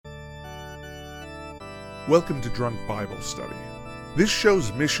Welcome to Drunk Bible Study. This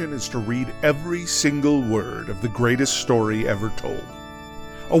show's mission is to read every single word of the greatest story ever told.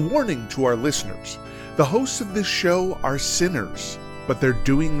 A warning to our listeners, the hosts of this show are sinners, but they're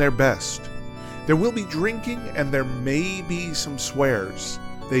doing their best. There will be drinking and there may be some swears.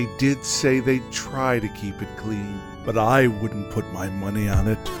 They did say they'd try to keep it clean, but I wouldn't put my money on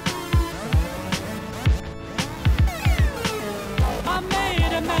it.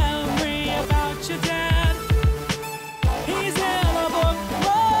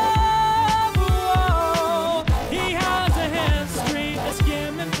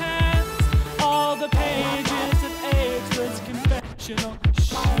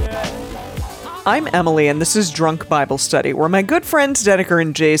 I'm Emily, and this is Drunk Bible Study, where my good friends Dedeker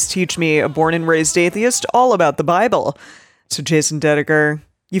and Jace teach me, a born and raised atheist, all about the Bible. So, Jason Dedeker,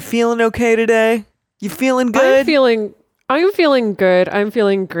 you feeling okay today? You feeling good? I'm feeling good. I'm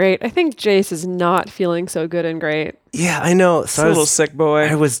feeling great. I think Jace is not feeling so good and great. Yeah, I know. So a little sick boy.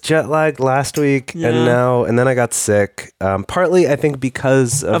 I was jet lagged last week, and then I got sick. Partly, I think,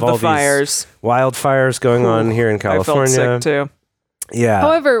 because of all the fires. These wildfires going on here in California. I felt sick too. Yeah.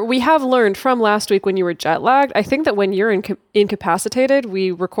 However, we have learned from last week when you were jet lagged, I think that when you're incapacitated,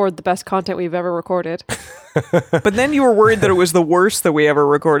 we record the best content we've ever recorded. But then you were worried that it was the worst that we ever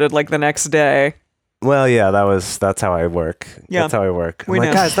recorded, like the next day. Well, yeah, that's how I work. Yeah. That's how I work. I'm We like,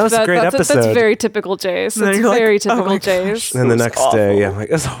 know. guys, that was a great episode. That's very typical Jace. And then That's you're like, very oh typical my Jace. gosh. And then the It was next day, awful. I'm like,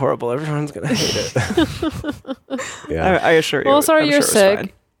 it's horrible. Everyone's going to hate it. Yeah. I assure you. Well, sorry I'm you're sure it was fine.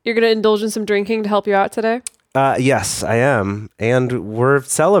 sick. You're going to indulge in some drinking to help you out today? Yes, I am. And we're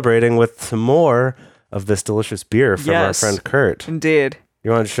celebrating with some more of this delicious beer from our friend Kurt. Indeed.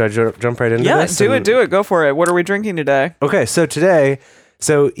 Should I jump right into this? Yeah, do it. Go for it. What are we drinking today? Okay, so today,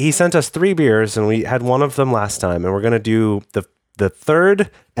 he sent us 3 beers, and we had one of them last time, and we're going to do the third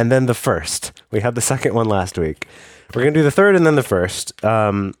and then the first. We had the second one last week. We're going to do the third and then the first,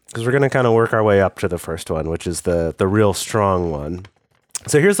 because we're going to kind of work our way up to the first one, which is the real strong one.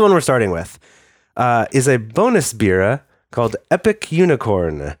 So here's the one we're starting with. Is a bonus beer called Epic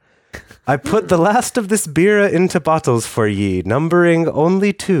Unicorn. I put the last of this beer into bottles for ye, numbering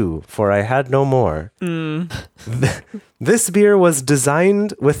only 2, for I had no more. This beer was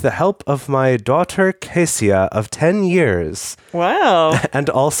designed with the help of my daughter Cassia of 10 years. Wow. And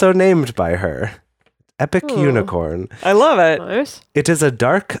also named by her. Epic Unicorn. I love it. Nice. It is a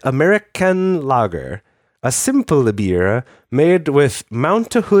dark American lager. A simple beer made with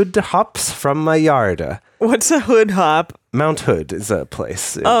Mount Hood hops from my yard. What's a hood hop? Mount Hood is a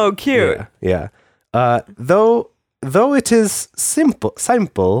place. Oh, cute. Yeah. Though it is simple,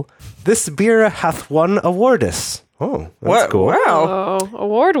 this beer hath won awards. Oh, that's cool. Wow. Oh,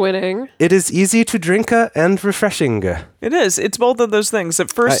 award winning. It is easy to drink and refreshing. It is. It's both of those things.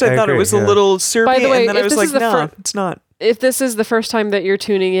 At first, I I thought it agree, was yeah. a little syrupy, By the way, and then I if was this like, is the no, it's not. If this is the first time that you're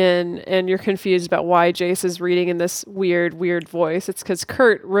tuning in and you're confused about why Jace is reading in this weird voice, it's because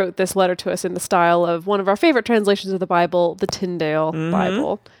Kurt wrote this letter to us in the style of one of our favorite translations of the Bible, the Tyndale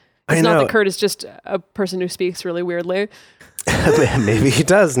Bible. It's not that Kurt is just a person who speaks really weirdly. Maybe he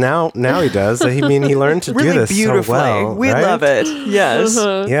does now. Now he does. I mean, he learned to Really do this beautifully. so well. We right? love it. Yes.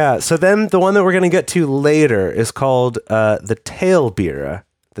 Yeah. So then the one that we're going to get to later is called the tail beer.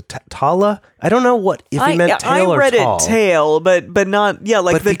 The Tala? I don't know if he meant tail or I read tall. it tail, but not, yeah,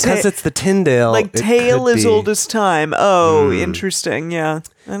 like but the because it's the Tyndale. like it tail could is be. old as time. Oh, interesting. Yeah.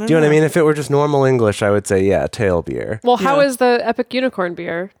 I don't Do you know what I mean? If it were just normal English, I would say, yeah, tail beer. Well, how Yeah. is the Epic Unicorn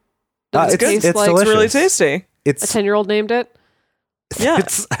beer? Does it it's taste it's like delicious. It's really tasty. a It's 10-year-old named it? Yeah.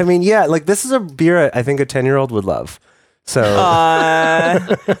 like this is a beer I think a 10-year-old would love. So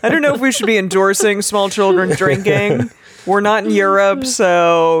I don't know if we should be endorsing small children drinking. We're not in Europe,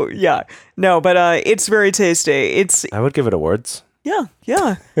 so yeah. No, but it's very tasty. I would give it awards. Yeah.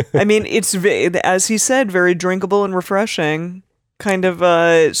 I mean, it's, as he said, very drinkable and refreshing. Kind of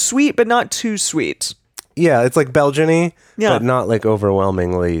Yeah, it's like Belgian-y, Yeah. but not like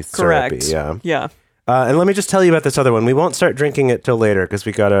overwhelmingly Correct. syrupy. Yeah. Yeah. And let me just tell you about this other one. We won't start drinking it till later because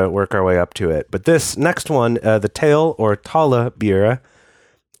we got to work our way up to it. But this next one, the tail or Tala beer,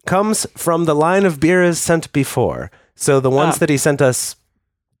 comes from the line of beers sent before. So the ones that he sent us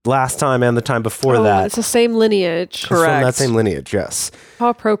last time and the time before that. It's the same lineage. is from Correct. that same lineage, yes. How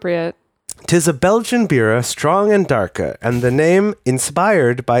appropriate. 'Tis a Belgian beer, strong and dark, and the name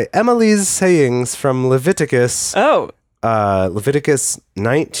inspired by Emily's sayings from Leviticus. Oh. Leviticus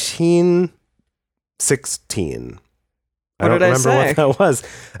 19:16. I What don't did I remember say? what that was.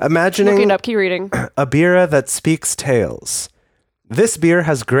 Looking Imagining up, keep reading. a beer that speaks tales. This beer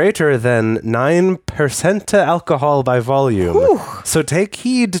has greater than 9% alcohol by volume. So take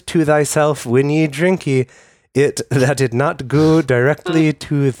heed to thyself when ye drink it, that it not go directly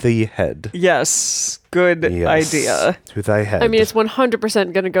to the head. Yes, good idea. To thy head. I mean, it's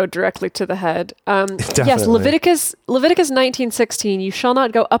 100% going to go directly to the head. Yes, Definitely. Leviticus 19:16. You shall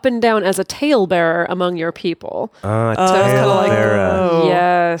not go up and down as a talebearer among your people. Talebearer.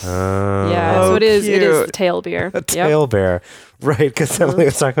 Yes. Yeah. So it is. It is the tail beer. A tail bear. Right, because Emily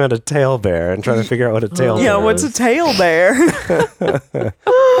was talking about a tail bear and trying to figure out what a tail bear Yeah, is. what's a tail bear?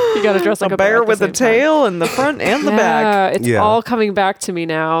 You got to dress like A bear at the with a same time. tail in the front and the back. Yeah, it's Yeah. all coming back to me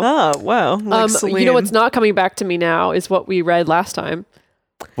now. Oh, wow. Like You know what's not coming back to me now is what we read last time.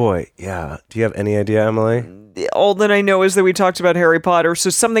 Boy, yeah. Do you have any idea, Emily? All that I know is that we talked about Harry Potter, so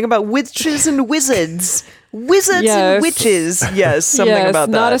something about witches and wizards. Wizards Yes. and witches. Yes, something yes, about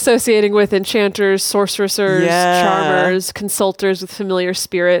not that. associating with enchanters, sorcerers, Yeah. charmers, consulters with familiar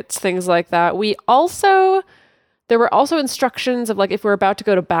spirits, things like that. There were also instructions of like if we're about to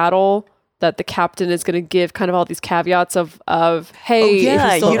go to battle, that the captain is going to give kind of all these caveats of hey, if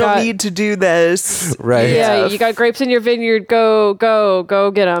yeah, still you don't got- need to do this. Right. Yeah, you got grapes in your vineyard. Go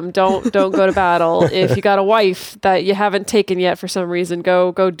get them. Don't go to battle. If you got a wife that you haven't taken yet for some reason,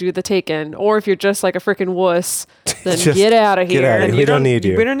 go do the taken. Or if you're just like a freaking wuss, then Just get out of get here. outta here. We don't need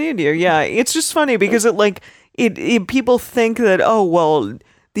you. We don't need you. Yeah, it's just funny because it people think that, oh, well,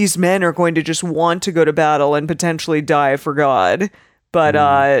 these men are going to just want to go to battle and potentially die for God. But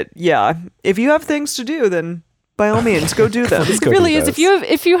yeah, if you have things to do, then by all means, go do them. It Go really do is. those.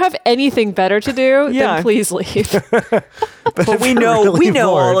 If you have anything better to do, Yeah. then please leave. But if we you're know really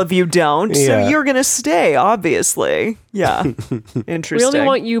all bored- of you don't, so Yeah. you're gonna stay, obviously. Yeah, We interesting. only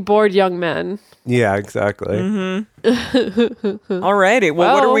want you bored young men. Yeah, exactly. Alrighty,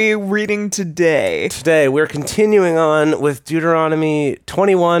 well, what are Well- we reading today? Today, we're continuing on with Deuteronomy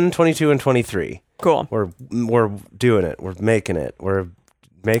 21, 22, and 23. Cool. We're doing it. We're making it. We're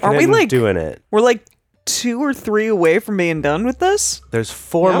making Are it we, and like- doing it. We're like 2 or 3 away from being done with this. There's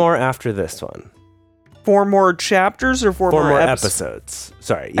 4 Yep. more after this one. 4 more chapters or 4 4 more episodes? episodes.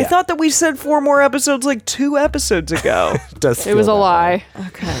 Sorry. I Yeah. thought that we said 4 more episodes like 2 episodes ago. it does. It was feel a that lie.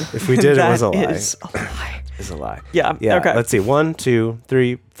 Okay. way. If we did, it was a lie. That is a lie. It's a lie. Yeah. Yeah. Okay. Let's see. 1, 2,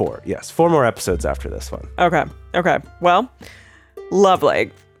 3, 4. Yes. 4 more episodes after this one. Okay. Okay. Well,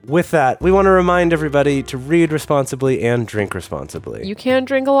 lovely. With that, we want to remind everybody to read responsibly and drink responsibly. You can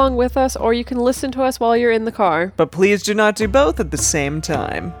drink along with us, or you can listen to us while you're in the car. But please do not do both at the same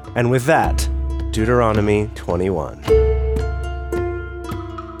time. And with that, Deuteronomy 21.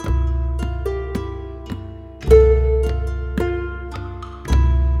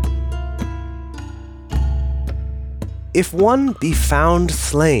 If one be found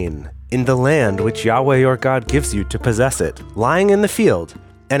slain in the land which Yahweh your God gives you to possess it, lying in the field,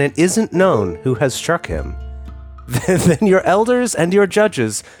 and it isn't known who has struck him, then your elders and your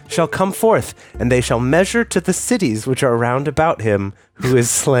judges shall come forth, and they shall measure to the cities which are round about him who is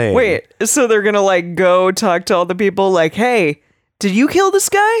slain. Wait, so they're gonna like go talk to all the people like, hey, did you kill this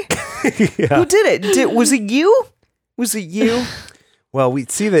guy? Who did it? Was it you? Was it you? Well, we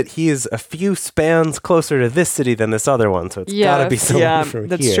see that he is a few spans closer to this city than this other one, so it's gotta be Yes. someone Yeah, from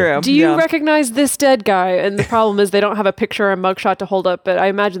that's here. true. Do you Yeah. recognize this dead guy? And the problem is they don't have a picture or a mugshot to hold up, but I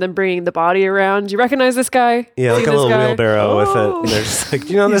imagine them bringing the body around. Do you recognize this guy? Yeah, like See a this little guy? wheelbarrow with it. Oh. And they're just like, do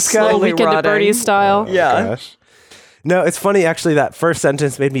you know this He's guy? slowly Weekend at rotting. Bernie's style. Yeah. Gosh. No, it's funny actually. That first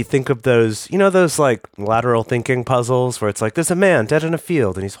sentence made me think of those, those like lateral thinking puzzles where it's like there's a man dead in a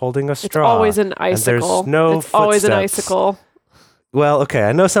field and he's holding a It's straw. always an and icicle. there's no It's always an footsteps. icicle. Well, okay,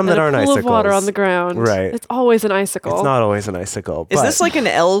 I know some And that a aren't pool icicles. of water on the ground. Right. It's always an icicle. It's not always an icicle. Is but this like an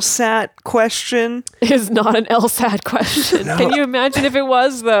LSAT question? Is not an LSAT question. Can you imagine if it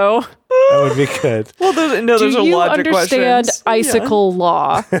was, though? that would be good? Well, there's Do a you lot of understand questions. icicle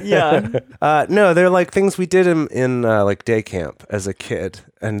law? Yeah. No, they're like things we did in like day camp as a kid,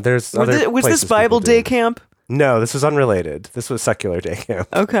 and there's other. Was this places Bible people do day it. camp? No, this was unrelated. This was secular day camp.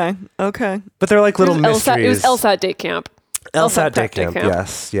 Okay. Okay. But they're like little It was mysteries. LSAT day camp. LSAT day prep day camp. camp.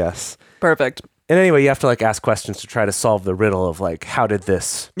 Yes, yes. Perfect. And anyway, you have to like ask questions to try to solve the riddle of like how did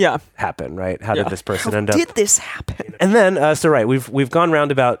this Yeah. happen, right? How Yeah. did this person How end up? did this happen? And then, we've gone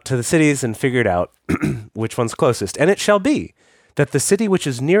roundabout to the cities and figured out which one's closest. And it shall be that the city which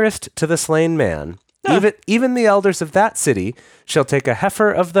is nearest to the slain man, even the elders of that city, shall take a heifer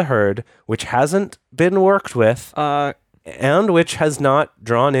of the herd which hasn't been worked with and which has not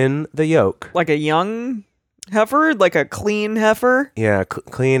drawn in the yoke. Like a young heifer, like a clean heifer. Yeah,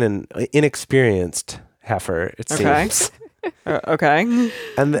 clean and inexperienced heifer, it Okay. seems. Okay.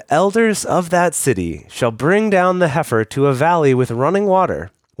 And the elders of that city shall bring down the heifer to a valley with running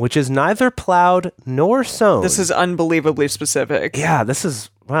water, which is neither plowed nor sown. This is unbelievably specific. Yeah, this is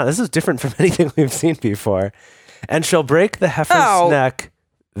different from anything we've seen before. And shall break the heifer's Ow. neck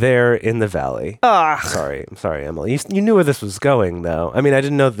there in the valley. Ugh. I'm sorry, Emily. You knew where this was going, though. I mean, I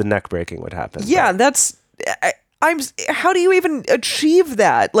didn't know the neck breaking would happen. Yeah, but that's. How do you even achieve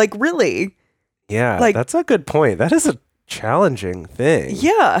that? Like, really? yeah, like- that's a good point. That is a challenging thing.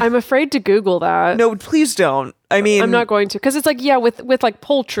 Yeah. I'm afraid to Google that. No, please don't. I mean, I'm not going to, because it's like, yeah, with like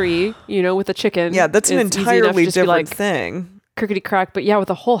poultry, with a chicken. Yeah, that's an it's easy enough to entirely just be different like, thing. crickety crack. But yeah, with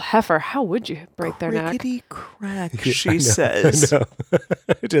a whole heifer, how would you break their neck? Crickety crack, I she know, says. I know.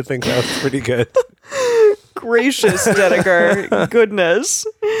 I did think that was pretty good. Gracious, Dedeker. Goodness.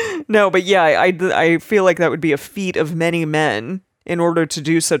 No, but yeah, I feel like that would be a feat of many men in order to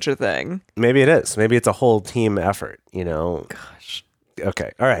do such a thing. Maybe it is. Maybe it's a whole team effort, Gosh.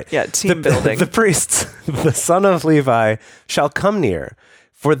 Okay, all right. Yeah, team building. The priests, the son of Levi, shall come near.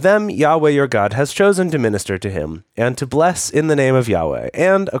 For them Yahweh your God has chosen to minister to him, and to bless in the name of Yahweh.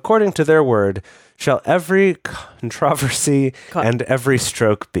 And according to their word shall every controversy and every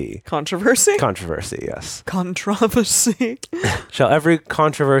stroke be. Controversy? Controversy, yes. Controversy. Shall every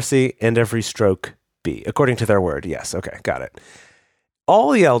controversy and every stroke be. According to their word, yes. Okay, got it.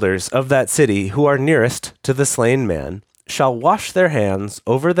 All the elders of that city who are nearest to the slain man shall wash their hands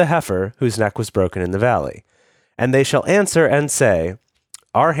over the heifer whose neck was broken in the valley. And they shall answer and say,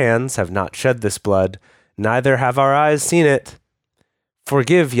 Our hands have not shed this blood, neither have our eyes seen it.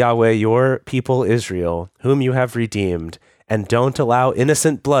 Forgive, Yahweh, your people Israel, whom you have redeemed, and don't allow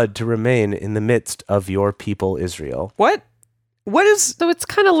innocent blood to remain in the midst of your people Israel. What? What is... So it's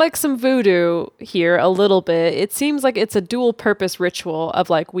kind of like some voodoo here a little bit. It seems like it's a dual purpose ritual of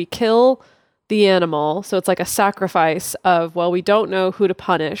like we kill the animal. So it's like a sacrifice of, well, we don't know who to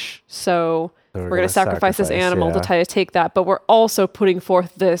punish. So we're going to sacrifice this animal to try to take that. But we're also putting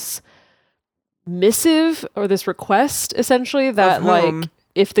forth this missive or this request essentially that like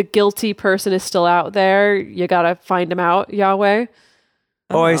if the guilty person is still out there, you got to find him out, Yahweh.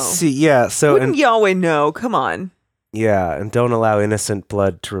 Oh, I see. Yeah. So, Wouldn't Yahweh know? Come on. yeah, and don't allow innocent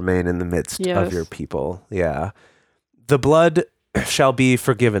blood to remain in the midst of Yes. your people. Yeah. The blood shall be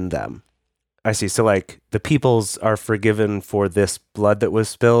forgiven them. I see. So, like, the peoples are forgiven for this blood that was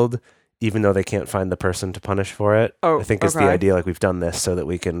spilled, even though they can't find the person to punish for it. Oh, I think is the okay. idea. Like, we've done this so that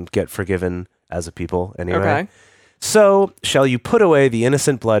we can get forgiven as a people anyway. Okay. So shall you put away the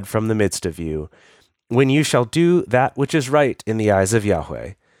innocent blood from the midst of you, when you shall do that which is right in the eyes of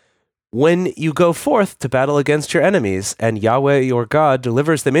Yahweh. When you go forth to battle against your enemies, and Yahweh your God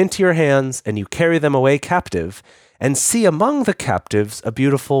delivers them into your hands, and you carry them away captive, and see among the captives a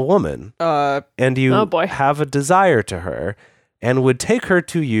beautiful woman, and you Oh, boy. have a desire to her, and would take her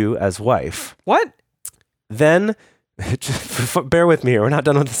to you as wife, What? then, bear with me here, we're not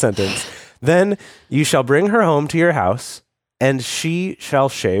done with the sentence. Then you shall bring her home to your house, and she shall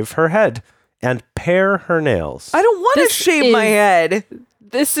shave her head and pare her nails. I don't want to This shave my is- head.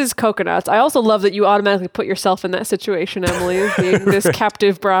 This is coconuts. I also love that you automatically put yourself in that situation, Emily, being this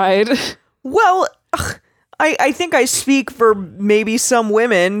captive bride. Well, I think I speak for maybe some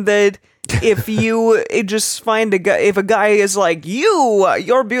women that if you just find a guy, if a guy is like,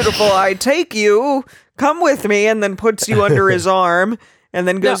 you're beautiful, I take you, come with me, and then puts you under his arm, and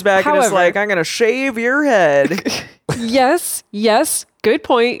then goes No, back and is however- like, I'm going to shave your head. Yes, good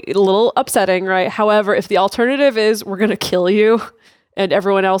point. A little upsetting, right? However, if the alternative is we're going to kill you and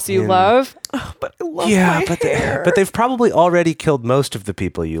everyone else you love, But I love Yeah, my hair. but they've probably already killed most of the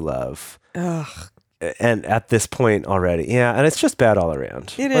people you love. Ugh. And at this point already. Yeah, and it's just bad all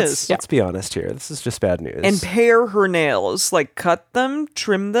around. It let's, is. Let's be honest here. This is just bad news. And pare her nails, like cut them,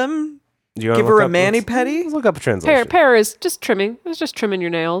 trim them, Do you wanna give look her a up- mani-pedi? Let's look up a translation. pear is just trimming. It's just trimming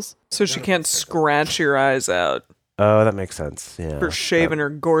your nails. so she can't scratch your eyes out Oh, that makes sense. Yeah. for shaving her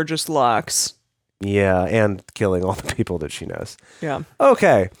gorgeous locks. Yeah, and killing all the people that she knows. Yeah.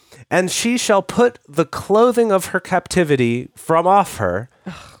 Okay. And she shall put the clothing of her captivity from off her,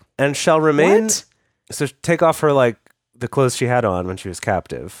 and shall remain. What? So take off her, like, the clothes she had on when she was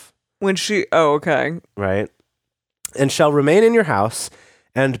captive, When she, oh, okay. right? And shall remain in your house,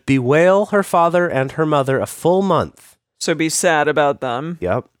 and bewail her father and her mother a full month. So be sad about them.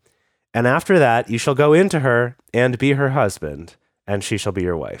 Yep. And after that, you shall go into her and be her husband, and she shall be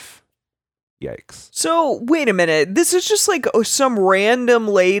your wife. Yikes. So wait a minute. This is just like some random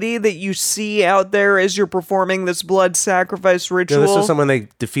lady that you see out there as you're performing this blood sacrifice ritual. No, this was someone they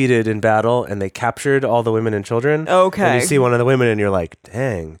defeated in battle, and they captured all the women and children. Okay. And you see one of the women, and you're like,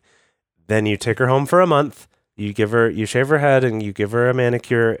 dang. Then you take her home for a month. you shave her head and you give her a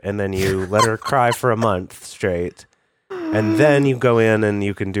manicure, and then you let her cry for a month straight. And then you go in and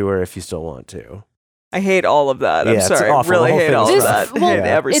you can do her if you still want to. I hate all of that. Yeah, I'm it's sorry. I awful. really The whole hate all thing of is that. rough. I hate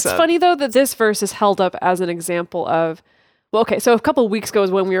Yeah. every It's step. funny though that this verse is held up as an example of, well, okay, so a couple of weeks ago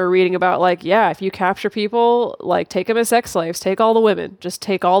is when we were reading about like, yeah, if you capture people, like take them as sex slaves, take all the women, just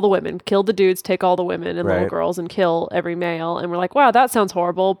take all the women, kill the dudes, take all the women and little Right. girls and kill every male. And we're like, wow, that sounds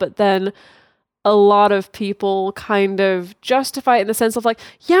horrible. But then a lot of people kind of justify it in the sense of like,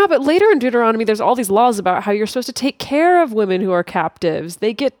 yeah, but later in Deuteronomy, there's all these laws about how you're supposed to take care of women who are captives.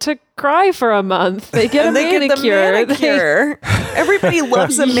 They get to cry for a month. They get And a they get the manicure. manicure. Everybody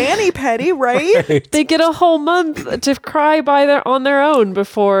loves a mani-pedi, right? They get a whole month to cry on their own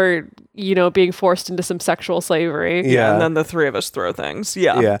before, being forced into some sexual slavery. Yeah. And then the three of us throw things.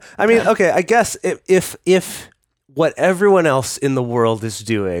 Yeah. Yeah. I mean, okay, I guess if what everyone else in the world is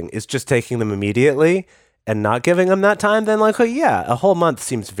doing is just taking them immediately and not giving them that time, then like, oh yeah, a whole month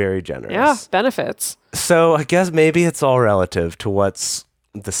seems very generous. Yeah, benefits. So I guess maybe it's all relative to what's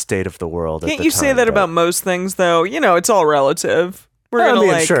the state of the world. Can't at the you say time, that but- about most things, though? It's all relative. We're I gonna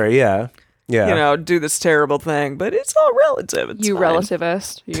mean, like, sure, yeah. do this terrible thing, but it's all relative. It's You fine.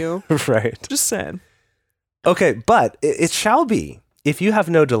 relativist, you. Right. Just saying. Okay, but it shall be, if you have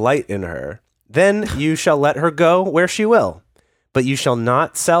no delight in her, then you shall let her go where she will, but you shall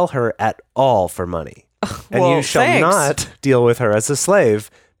not sell her at all for money. And Well, you shall thanks. not deal with her as a slave,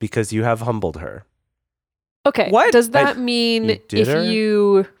 because you have humbled her. Okay. What? Does that mean you did if her?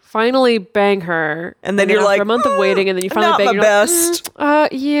 you finally bang her And then you're after like, a month of waiting and then you finally not bang my you're best.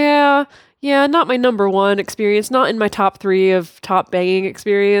 like, yeah, not my number one experience, not in my top 3 of top banging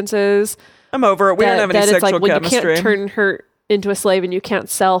experiences. I'm over it. We don't have any that it's sexual like when chemistry. you can't turn her into a slave and you can't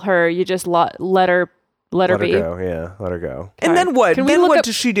sell her, you just let her Let her be. go, yeah, let her go. And Okay. then what? Can we Then look what up-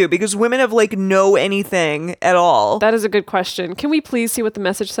 does she do? Because women have like no anything at all. That is a good question. Can we please see what the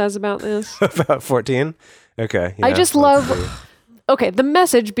message says about this? About 14? Okay. I yeah, just let's love- see. Okay, the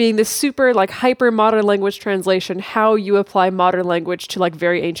message being this super like hyper modern language translation, how you apply modern language to like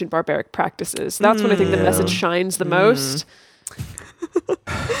very ancient barbaric practices. That's when I think the Yeah. message shines the most.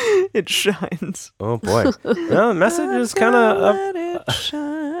 It shines. Oh boy. Well, the message is kind of Let it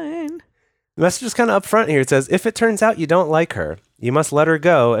shine. the message is kind of upfront here. It says, if it turns out you don't like her, you must let her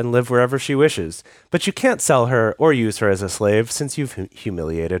go and live wherever she wishes. But you can't sell her or use her as a slave since you've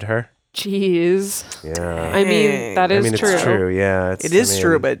humiliated her. Jeez. Yeah. I mean, that is true. It's true. Yeah. It is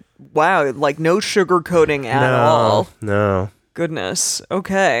true, but wow, like no sugarcoating at no, all. No. Goodness.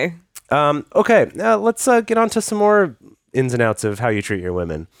 Okay. Okay. Let's get on to some more ins and outs of how you treat your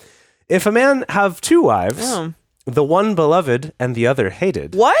women. If a man have 2 wives, Oh. the one beloved and the other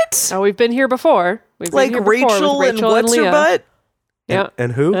hated. What? Oh, we've been here before. We've Like been here before with Rachel and what's her Leah. butt? Yeah,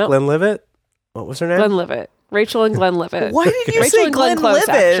 And who? Yep. Glenlivet? What was her name? Glenlivet. Rachel and Glenlivet. Why did you Rachel say and Glenn Close,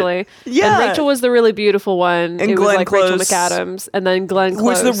 Glenlivet? actually. Yeah. And Rachel was the really beautiful one. And it was Glenn like Rachel Close McAdams. And then Glenn Who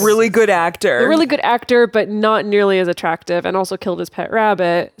was Close. the really good actor? A really good actor, but not nearly as attractive, and also killed his pet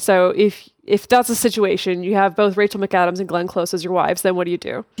rabbit. So if that's a situation, you have both Rachel McAdams and Glenn Close as your wives, then what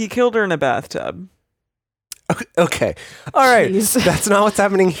do? He killed her in a bathtub. Okay. All right. Jeez. That's not what's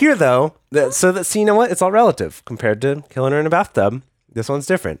happening here, though. So you know what? It's all relative compared to killing her in a bathtub. This one's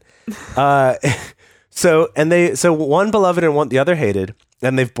different. So one beloved and the other hated,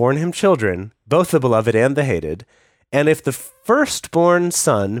 and they've borne him children, both the beloved and the hated. And if the firstborn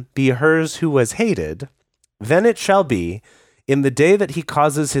son be hers who was hated, then it shall be, in the day that he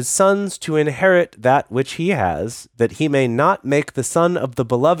causes his sons to inherit that which he has, that he may not make the son of the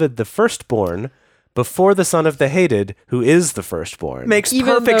beloved the firstborn before the son of the hated, who is the firstborn. Makes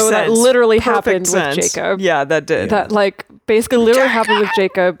Even perfect though sense. that literally Perfect happened sense. with Jacob. Yeah, that did. That like basically literally happened with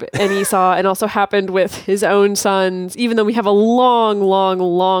Jacob and Esau, and also happened with his own sons. Even though we have a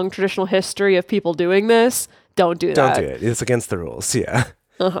long traditional history of people doing this, don't do Don't that. do it. It's against the rules. Yeah.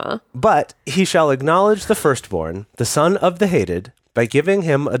 Uh-huh. But he shall acknowledge the firstborn, the son of the hated, by giving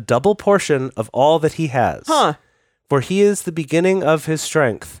him a double portion of all that he has. Huh. For he is the beginning of his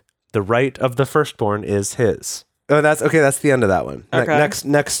strength. The right of the firstborn is his. Oh, that's okay. That's the end of that one. Okay.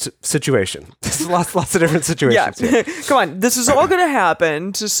 Next situation. There's lots of different situations. Yeah. here. Come on. This is all going to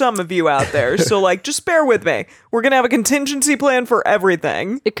happen to some of you out there. So, like, just bear with me. We're going to have a contingency plan for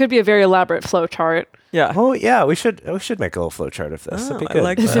everything. It could be a very elaborate flow chart. Yeah. Oh yeah, we should make a little flow chart of this. That'd be I good.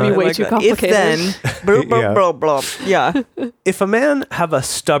 like This that. would be I way like too that. complicated. If then, blah, blah, Yeah. blah, blah. Yeah. If a man have a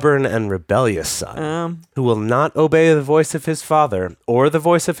stubborn and rebellious son who will not obey the voice of his father or the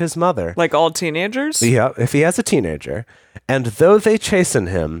voice of his mother, Like all teenagers? yeah, if he has a teenager, and though they chasten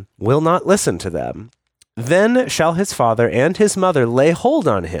him, will not listen to them, then shall his father and his mother lay hold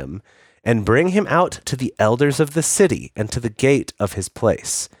on him and bring him out to the elders of the city and to the gate of his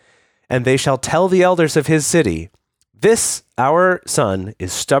place. And they shall tell the elders of his city, this, our son,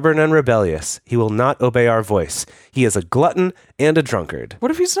 is stubborn and rebellious. He will not obey our voice. He is a glutton and a drunkard.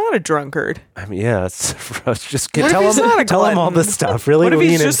 What if he's not a drunkard? I mean, yeah, it's just What if tell he's not a him all glutton? this stuff. Really What if lean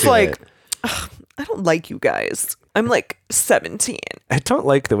he's just into like, it. I don't like you guys. I'm like 17. I don't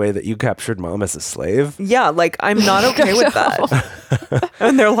like the way that you captured mom as a slave. Yeah, like I'm not okay with that.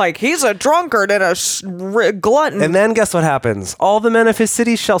 And they're like, he's a drunkard and a glutton. And then guess what happens? All the men of his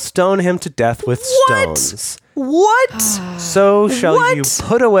city shall stone him to death with What? stones. What? So shall you What?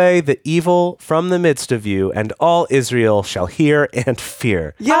 put away the evil from the midst of you, and all Israel shall hear and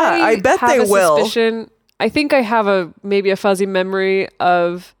fear. Yeah, I bet have they a will. Suspicion. I think I have maybe a fuzzy memory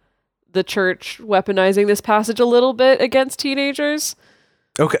of the church weaponizing this passage a little bit against teenagers.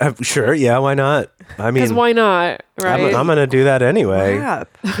 Okay, sure, yeah, why not? I Because mean, why not, right? I'm going to do that anyway. Crap.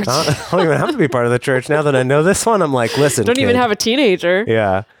 I don't even have to be part of the church. Now that I know this one, I'm like, listen, Don't even kid. have a teenager.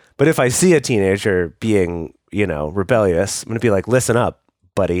 Yeah. But if I see a teenager being, rebellious, I'm going to be like, listen up,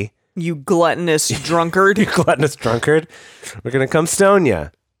 buddy. You gluttonous drunkard. You gluttonous drunkard. We're going to come stone you.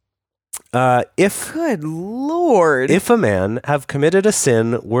 If Good Lord. a man have committed a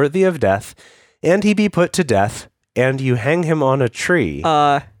sin worthy of death, and he be put to death, and you hang him on a tree,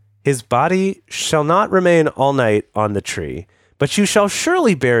 his body shall not remain all night on the tree, but you shall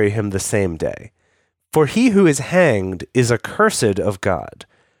surely bury him the same day. For he who is hanged is accursed of God,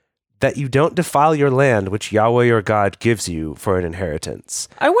 that you don't defile your land which Yahweh your God gives you for an inheritance.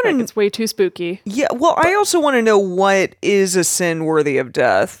 I want Like, to. it's way too spooky. Yeah, well, I also want to know what is a sin worthy of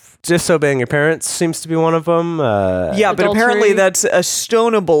death. Disobeying your parents seems to be one of them. Yeah, but apparently Adultery. that's a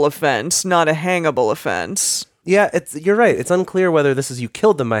stonable offense, not a hangable offense. Yeah, you're right. It's unclear whether this is you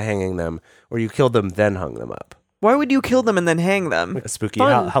killed them by hanging them or you killed them then hung them up. Why would you kill them and then hang them? A spooky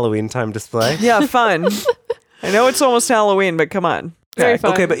Fun. Halloween time display. Yeah, fun. I know it's almost Halloween, but come on. Very Okay.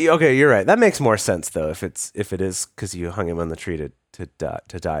 fun. Okay, but you're right. That makes more sense though if it is because you hung him on the tree to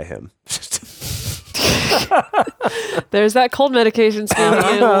die him. There's that cold medication speaking.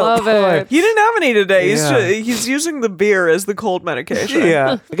 Love it. You didn't have any today. Yeah. He's using the beer as the cold medication.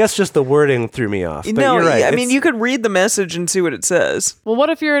 Yeah, I guess just the wording threw me off. But No, you're right. I mean, It's- you could read the message and see what it says. Well, what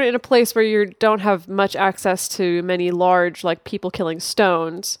if you're in a place where you don't have much access to many large, like people killing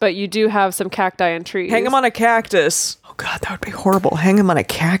stones, but you do have some cacti and trees? Hang him on a cactus. Oh, God, that would be horrible. Hang him on a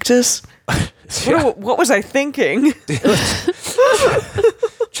cactus? What was I thinking?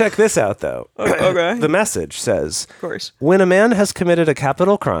 Check this out though. Okay. The message says, Of course. when a man has committed a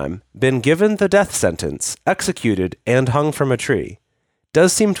capital crime, been given the death sentence, executed, and hung from a tree,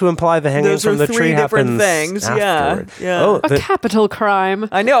 does seem to imply the hanging Those from are the three tree different happens things, yeah, afterward. yeah. Oh, A capital crime.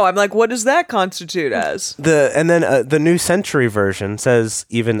 I know. I'm like, what does that constitute as? and then the New Century version says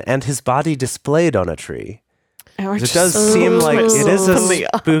even, and his body displayed on a tree. It does seem like it is a in the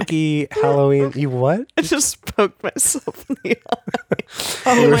eye. spooky Halloween. You what? I just poked myself in the eye.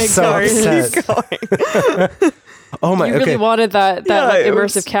 Oh You were my so god. upset. Keep going. Oh my. You really okay. wanted that Yeah, like it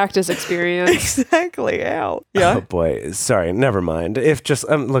immersive was- cactus experience. Exactly. Ow. Oh Yeah. boy. Sorry. Never mind.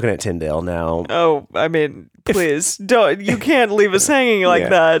 I'm looking at Tyndale now. Oh, I mean, please don't. You can't leave us hanging like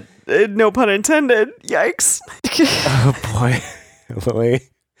Yeah. that. No pun intended. Yikes. Oh boy, Lily.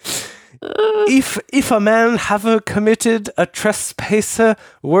 If a man have committed a trespasser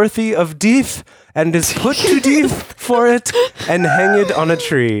worthy of death, and is put to death for it, and hanged on a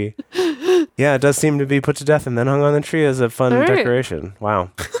tree. Yeah, it does seem to be put to death and then hung on the tree as a fun All right. decoration.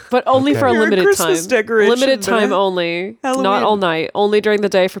 Wow. But only for a You're a limited Christmas time. decoration, Limited but time only. Halloween. Not all night. Only during the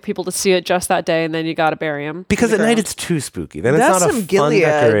day for people to see it just that day, and then you gotta bury him. Because at night it's too spooky. Then That's it's not some a fun Gilead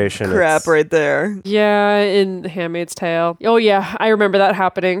decoration. crap It's- right there. Yeah, in Handmaid's Tale. Oh yeah, I remember that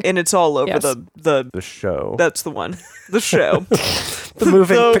happening. And it's all over Yes. the The show. that's the one. The show. the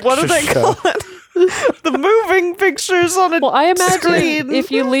moving the, picture what do they show. call it? The moving pictures on a Well, I imagine screen. if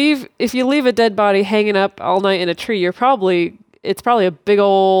you leave a dead body hanging up all night in a tree, it's probably a big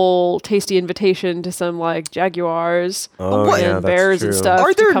old tasty invitation to some like jaguars Oh, What? yeah, and that's bears true. and stuff.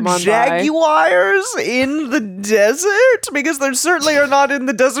 Are to there come on by. jaguars in the desert? Because there certainly are not in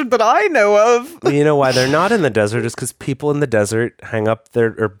the desert that I know of. You know why they're not in the desert is because people in the desert hang up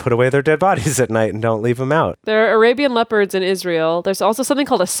or put away their dead bodies at night and don't leave them out. There are Arabian leopards in Israel. There's also something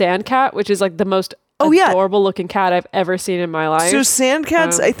called a sand cat, which is like the most yeah. adorable looking cat I've ever seen in my life. So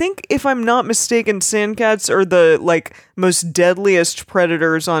sandcats, Um, I think if I'm not mistaken, sandcats are the like most deadliest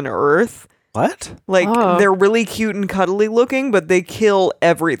predators on Earth. What? Like Oh. they're really cute and cuddly looking, but they kill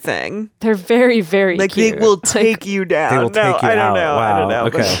everything. They're very, very Like cute. they will Like, take you down. They will no, take you I don't out. know. I Wow. don't know.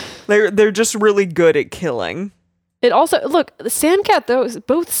 but Okay. They're just really good at killing. It also, look, the Sandcat, those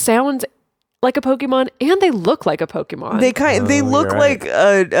both sounds like a Pokemon and they look like a Pokemon. They look you're like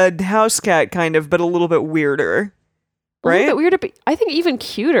a house cat kind of, but a little bit weirder. a little Right? bit weird, but I think even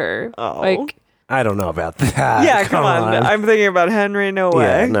cuter. Oh. Like, I don't know about that. Yeah, come on. I'm thinking about Henry. No way.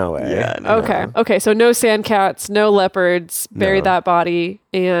 Yeah, no way. Yeah, no. okay. Okay, so no Sandcats, no leopards, bury No. that body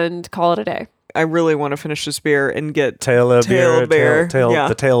and call it a day. I really want to finish this beer and get Tail Tail bear. Yeah.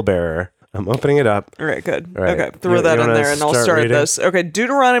 The tail bearer. I'm opening it up. All right, good. All right. Okay, throw You that in wanna there and I'll start start reading? this. Okay,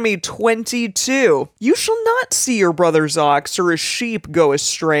 Deuteronomy 22. You shall not see your brother's ox or his sheep go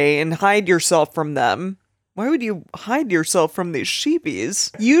astray and hide yourself from them. Why would you hide yourself from these sheepies?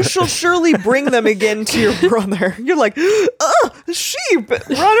 You shall surely bring them again to your brother. You're like, sheep,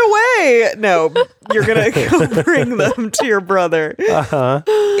 run away. No, you're going to go bring them to your brother. Uh-huh.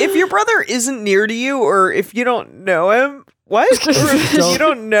 If your brother isn't near to you or if you don't know him, what? Or if you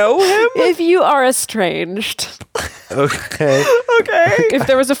don't know him? If you are estranged, Okay. Okay. if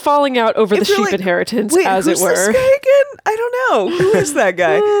there was a falling out over the If you're sheep like, inheritance, Wait, as who's it this were. guy again? I don't know. Who is that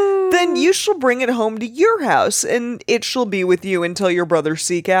guy? Then you shall bring it home to your house, and it shall be with you until your brother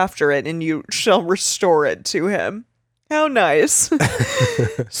seek after it, and you shall restore it to him. How nice.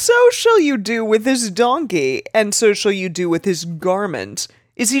 So shall you do with his donkey, and so shall you do with his garment.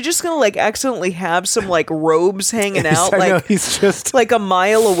 Is he just gonna like accidentally have some like robes hanging out I know, like he's just like a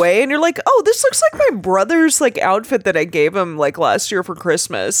mile away, and you're like, oh, this looks like my brother's like outfit that I gave him like last year for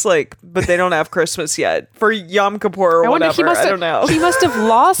Christmas, like, but they don't have Christmas yet for Yom Kippur or I wonder, whatever. I don't know. He must have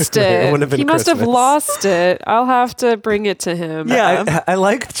lost it. wouldn't have been He must have Christmas. lost it. I'll have to bring it to him. Yeah. I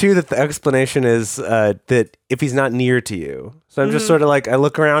like too that the explanation is that if he's not near to you. So I'm Mm-hmm. just sort of like, I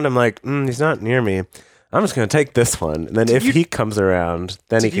look around, I'm like, he's not near me. I'm just going to take this one. And then if he comes around,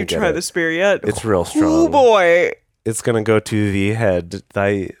 then he Did can you get try it. the spear yet? It's real Oh strong. boy, It's going to go to the head.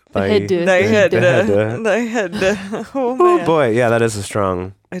 head. they had, The head, they had. Oh Oh man, boy, yeah, that is a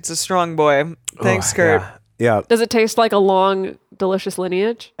strong. it's a strong boy. Thanks, Oh, Kurt. Yeah. Does it taste like a long, delicious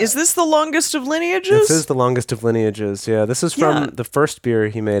lineage? Is this the longest of lineages? This is the longest of lineages. Yeah, this is from Yeah. the first beer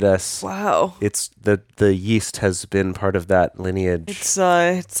he made us. Wow. It's the yeast has been part of that lineage. It's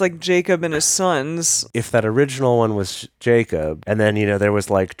like Jacob and his sons. If that original one was Jacob, and then there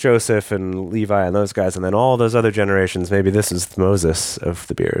was like Joseph and Levi and those guys, and then all those other generations, maybe this is Moses of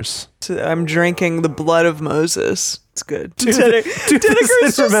the beers. I'm drinking the blood of Moses. It's good. This Denneker's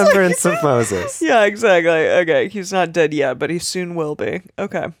is just like- remembrance of Moses. Yeah, exactly. Okay, he's not dead yet, but he soon will be.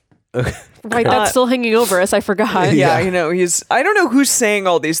 Okay. Right, that's still hanging over us. I forgot. Yeah, I don't know who's saying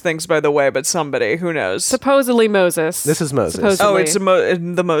all these things, by the way, but somebody, who knows? Supposedly Moses. This is Moses. Supposedly. Oh, it's the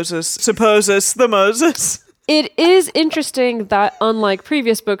Moses. The Moses. It is interesting that unlike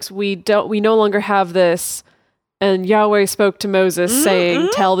previous books, we no longer have this. And Yahweh spoke to Moses, saying,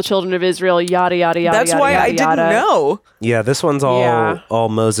 "Tell the children of Israel, yada yada yada." That's yada, why yada, I didn't yada. know. Yeah, this one's all Yeah.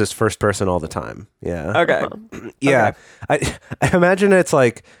 Moses first person all the time. Yeah. Okay. Yeah. I imagine it's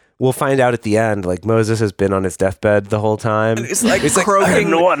like we'll find out at the end, like Moses has been on his deathbed the whole time. It's like He's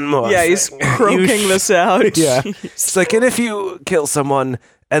croaking. "And one more Yeah, he's thing. croaking this out. Yeah. Jeez. It's like, and if you kill someone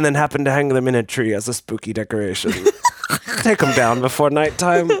and then happen to hang them in a tree as a spooky decoration, take them down before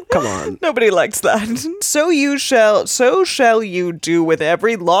nighttime. Come on. Nobody likes that. So shall you do with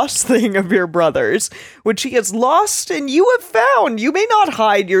every lost thing of your brothers, which he has lost and you have found. You may not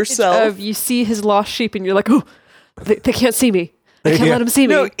hide yourself. You see his lost sheep, and you're like, "Oh, they can't see me. I can't Yeah. let them see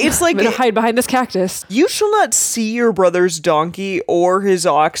me." No, it's like I'm gonna hide behind this cactus. You shall not see your brother's donkey or his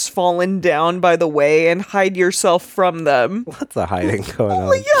ox fallen down by the way and hide yourself from them. What's the hiding going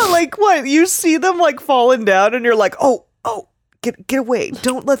on? Yeah, like what? You see them like falling down and you're like, oh, get away.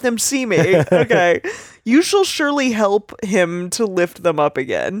 Don't let them see me. Okay. You shall surely help him to lift them up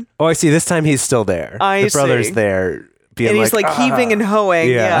again. Oh, I see. This time he's still there. I the brother's see. there. Being And he's like heaving and hoeing.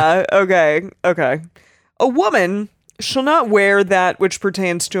 Yeah. Yeah. Okay. A woman shall not wear that which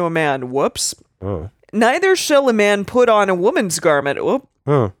pertains to a man. Whoops. Oh. Neither shall a man put on a woman's garment. Whoop.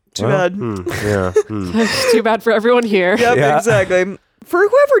 Oh. Too Well, bad. Yeah. Too bad for everyone here. Yep, Yeah. exactly. For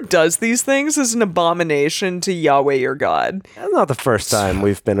whoever does these things is an abomination to Yahweh your God. That's not the first time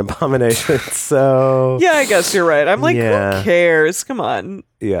we've been abominations, so Yeah, I guess you're right. I'm like, Yeah. who cares? Come on.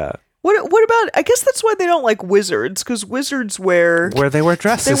 yeah. What about? I guess that's why they don't like wizards, because wizards wear Where they wear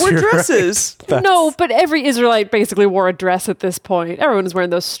dresses. they wear you're right. dresses. No, but every Israelite basically wore a dress at this point. Everyone was wearing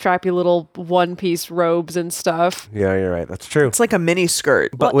those strappy little one-piece robes and stuff. Yeah, you're right. That's true. It's like a mini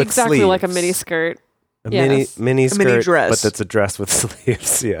skirt. But Well, with exactly like a sleeves. mini skirt. A Yes. mini skirt, mini dress. but that's a dress with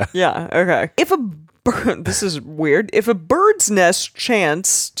sleeves. Yeah. Yeah. Okay. If a bird, this is weird. If a bird's nest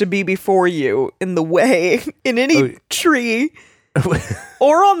chance to be before you in the way in any Oh. tree,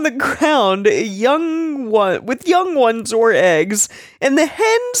 or on the ground, with young ones or eggs, and the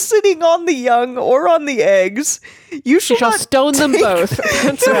hen sitting on the young or on the eggs, you She shall not stone them take- both.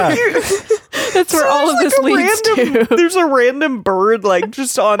 That's, that's where So all of there's this like a leads random, to. There's a random bird like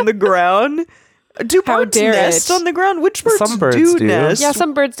just on the ground. Do How birds dare nest it. on the ground? Which birds, Some birds do. nest? Yeah,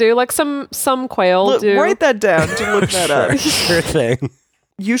 some birds do. Like some quail do. Write that down to look that up. Sure thing.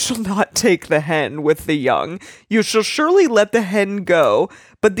 You shall not take the hen with the young. You shall surely let the hen go,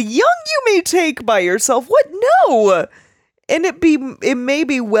 but the young you may take by yourself. What? No. And it may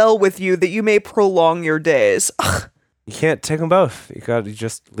be well with you that you may prolong your days. Ugh, You can't take them both. You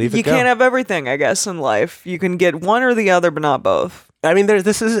just leave it you go. can't have everything, I guess, in life. You can get one or the other, but not both. I mean,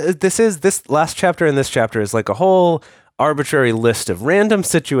 this last chapter and this chapter is like a whole arbitrary list of random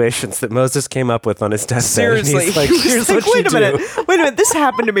situations that Moses came up with on his deathbed. Seriously, And he's like, he was here's like, what wait you a do. minute, this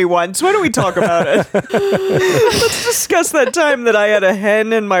happened to me once. Why don't we talk about it? Let's discuss that time that I had a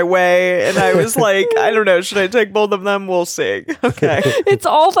hen in my way, and I was like, I don't know, should I take both of them? We'll see. Okay. It's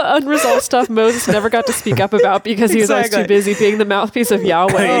all the unresolved stuff Moses never got to speak up about because he was always too Exactly. busy being the mouthpiece of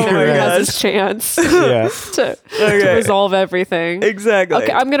Yahweh. and Oh never my has gosh. his chance Yeah. to Okay. resolve everything. Exactly.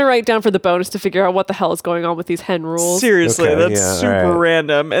 Okay, I'm gonna write down for the bonus to figure out what the hell is going on with these hen rules. Seriously, Okay, that's yeah, super alright.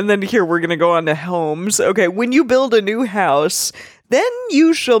 random. And then here we're going to go on to homes. Okay, when you build a new house, then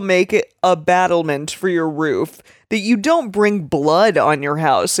you shall make it a battlement for your roof, that you don't bring blood on your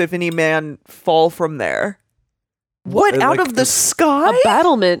house if any man fall from there. What, out like of the A sky?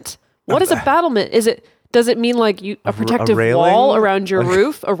 battlement. What is a battlement? Does it mean like a protective railing? wall around your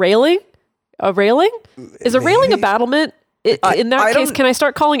roof? A railing? A railing? Is a railing a battlement? In that I case, don't- can I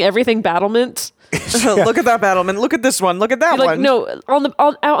start calling everything battlements? Look at that battlement. Look at this one. Look at that Like, one. no,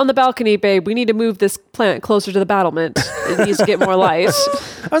 out on the balcony, babe. We need to move this plant closer to the battlement. It needs to get more light.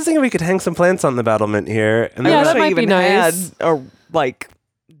 I was thinking we could hang some plants on the battlement here. And Yeah, I wish that I might be even nice. had a, like,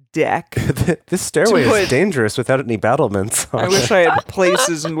 deck. this stairway put- is dangerous without any battlements on I it. wish I had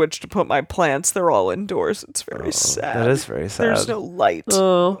places in which to put my plants. They're all indoors. It's very sad. That is very sad. There's no light.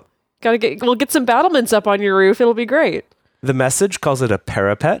 Oh, we'll get some battlements up on your roof. It'll be great. The Message calls it a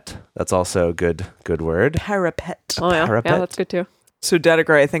parapet. That's also a good word. Parapet. Oh yeah, parapet? yeah, that's good too. So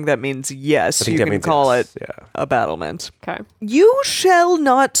Dedeker, I think that means yes. I think You that can means call yes. it a battlement. Okay. You shall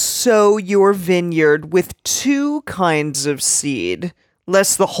not sow your vineyard with two kinds of seed,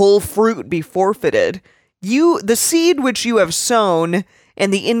 lest the whole fruit be forfeited. The seed which you have sown,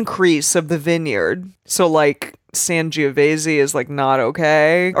 and the increase of the vineyard. So like Sangiovese is like not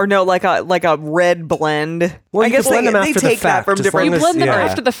okay, or no, like a red blend. Well, I you guess can blend them they after the take that fact, from as different. You long as- blend them yeah.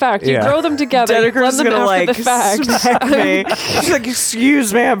 after the fact. You Yeah. throw them together. You blend Dedeker's them gonna after like the fact. smack me. She's like,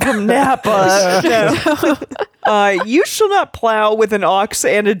 "Excuse me, I'm from Napa." No. You shall not plow with an ox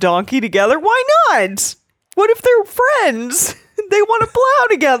and a donkey together. Why not? What if they're friends? They want to plow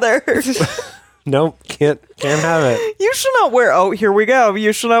together. Nope, can't have it. You shall not wear. Oh, here we go.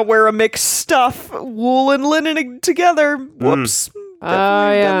 You shall not wear a mixed stuff, wool and linen together. Whoops.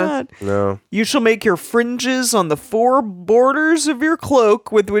 Definitely yeah. done that. No. You shall make your fringes on the four borders of your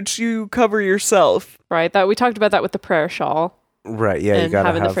cloak with which you cover yourself. Right. That we talked about that with the prayer shawl. Right, yeah, you And gotta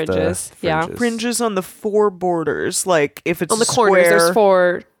having the have fringes. Yeah. Fringes on the four borders, like if it's On the a corners, square, there's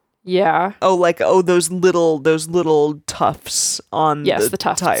four. Yeah. those little tufts on Yes, the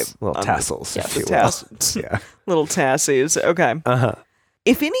tufts. type. Little tassels, yes, if The you will. tassels. Yeah. Little tassies. Okay. Uh-huh.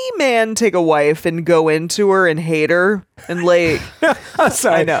 If any man take a wife and go into her and hate her and lay I'm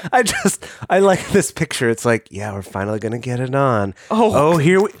sorry. I know. I like this picture. It's like, yeah, we're finally gonna get it on. Oh.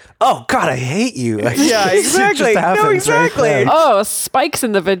 Here we. Oh God, I hate you. Like, Yeah, it just exactly. No, happens right exactly. then. Oh, spikes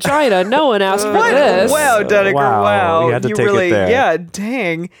in the vagina. No one asked for What? this. Wow, Dedeker, Wow, wow. you had to take it really, there. yeah,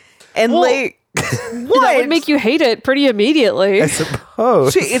 dang. And Well, lay what? That would make you hate it pretty immediately. I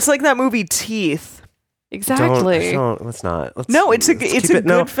suppose. It's like that movie Teeth. Exactly. Don't, let's not. Let's, No, it's a let's it's keep a it- good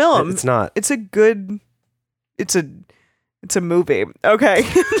no, film. It's not. It's a good. It's a movie. Okay,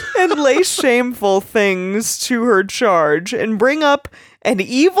 and lay shameful things to her charge, and bring up an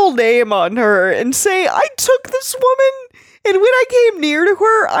evil name on her, and say, "I took this woman, and when I came near to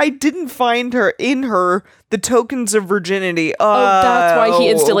her, I didn't find her in her the tokens of virginity." Oh, that's why he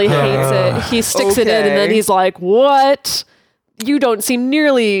instantly hates it. He sticks it in and then Okay. he's like, "What? You don't seem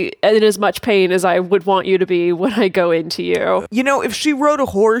nearly in as much pain as I would want you to be when I go into you." You know, if she rode a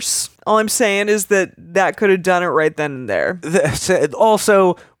horse, all I'm saying is that could have done it right then and there.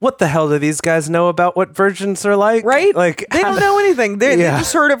 Also, what the hell do these guys know about what virgins are like? Right? Like They don't know anything. They Yeah.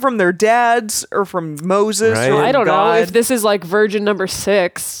 just heard it from their dads or from Moses. Right. Or I don't know God. if this is like virgin number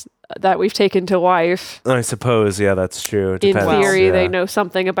 6 that we've taken to wife. I suppose, yeah, that's true. It In depends, theory, yeah. they know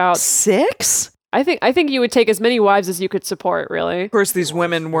something about. 6? I think you would take as many wives as you could support, really. Of course, these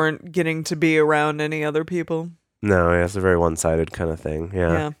women weren't getting to be around any other people. No, yeah, it's a very one-sided kind of thing.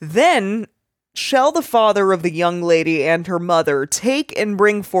 Yeah. Then shall the father of the young lady and her mother take and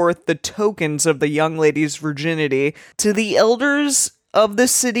bring forth the tokens of the young lady's virginity to the elders of the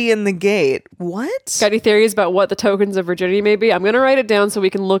city in the gate. What? Got any theories about what the tokens of virginity may be? I'm going to write it down so we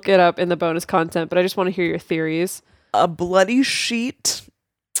can look it up in the bonus content, but I just want to hear your theories. A bloody sheet.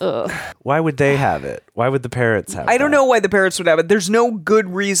 Ugh. Why would they have it? Why would the parents have it? I don't know why the parents would have it. There's no good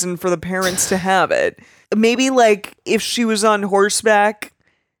reason for the parents to have it. Maybe like if she was on horseback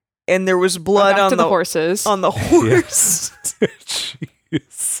and there was blood Back on to the horses. On the horse.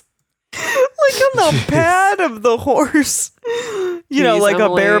 Jeez. Like on the pad of the horse. You know, Jeez, like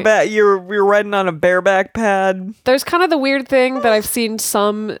Emily. a bareback. You're riding on a bareback pad. There's kind of the weird thing that I've seen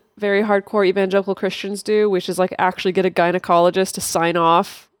some very hardcore evangelical Christians do, which is like actually get a gynecologist to sign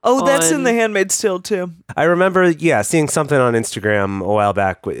off. Oh, that's in on- The Handmaid's Tale too. I remember, seeing something on Instagram a while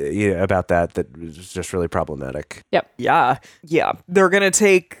back about that was just really problematic. Yeah. They're going to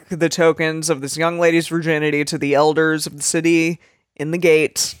take the tokens of this young lady's virginity to the elders of the city in the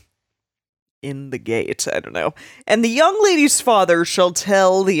gate. I don't know. And the young lady's father shall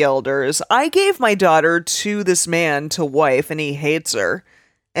tell the elders, I gave my daughter to this man to wife, and he hates her.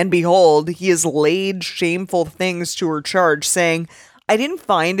 And behold, he has laid shameful things to her charge, saying, I didn't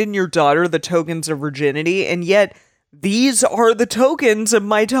find in your daughter the tokens of virginity, and yet these are the tokens of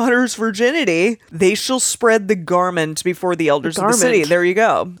my daughter's virginity. They shall spread the garment before the elders of the city. garment. There you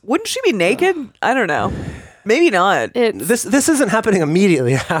go. Wouldn't she be naked? I don't know. Maybe not. It's This isn't happening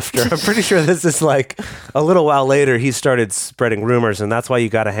immediately after. I'm pretty sure this is like a little while later. He started spreading rumors, and that's why you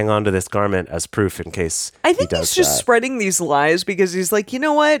got to hang on to this garment as proof in case I think he he's does just that. spreading these lies because he's like, you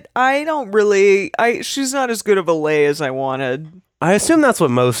know what? She's not as good of a lay as I wanted. I assume that's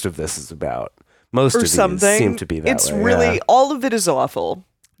what most of this is about. Most Or of these something. seem to be that It's way. really, yeah. all of it is awful.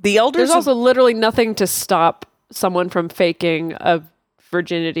 The elders there's of- also literally nothing to stop someone from faking a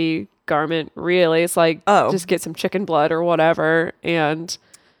virginity garment, really. It's like just get some chicken blood or whatever and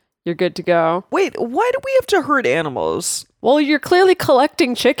you're good to go. Wait, why do we have to hurt animals? Well, you're clearly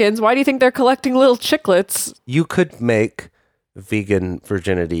collecting chickens. Why do you think they're collecting little chicklets? You could make vegan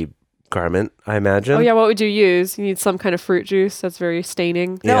virginity garment, I imagine. Oh yeah, what would you use? You need some kind of fruit juice that's very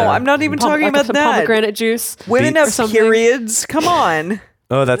staining. No, Yeah. I'm not even talking Like about some that. pomegranate juice. Women Beets. have Or something. periods. Come on.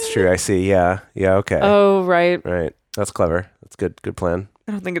 Oh, that's true. I see. Yeah. Yeah. Okay. Oh, right. Right. That's clever. That's good. Good plan.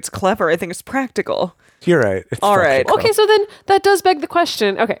 I don't think it's clever. I think it's practical. You're right. It's All right. practical. Okay, so then that does beg the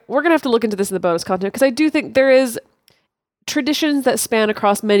question. Okay, we're going to have to look into this in the bonus content because I do think there is traditions that span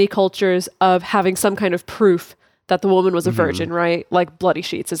across many cultures of having some kind of proof that the woman was a virgin, right? Like bloody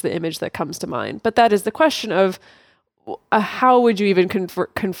sheets is the image that comes to mind. But that is the question of how would you even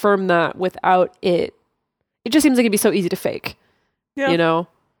confirm that without it? It just seems like it'd be so easy to fake, Yeah. you know?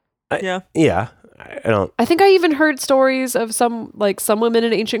 Yeah. Yeah. I don't. I think I even heard stories of some women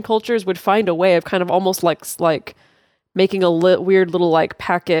in ancient cultures would find a way of kind of almost like making a weird little like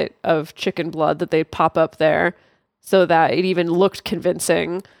packet of chicken blood that they'd pop up there so that it even looked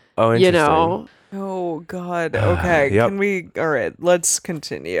convincing, Oh, you interesting. know? Oh God. Okay. Yep. Can we? All right. Let's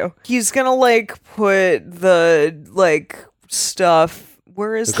continue. He's gonna like put the like stuff.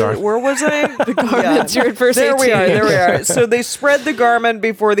 Where is The the? Where was I? The Garments, you're at verse There we 18. are. There we are. So they spread the garment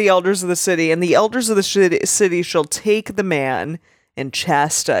before the elders of the city, and the elders of the city shall take the man and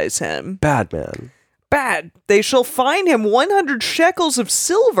chastise him. Bad man. Bad. They shall fine him 100 shekels of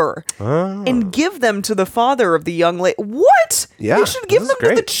silver Oh. and give them to the father of the young lady. What? Yeah, They should give this them is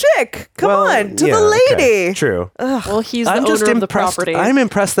to the great. chick. Come Well, on, to yeah, the lady. okay. True. Well, he's the I'm owner just of the impressed. property. I'm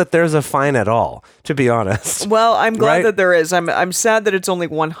impressed that there's a fine at all, to be honest. Well, I'm glad Right? that there is. I'm sad that it's only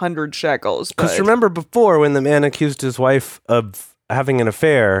 100 shekels. Because But remember before when the man accused his wife of having an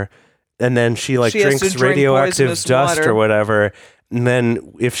affair, and then she She has to drinks drink radioactive poisonous dust water. or whatever, and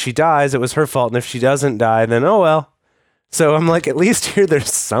then if she dies, it was her fault, and if she doesn't die, then oh well. So I'm like, at least here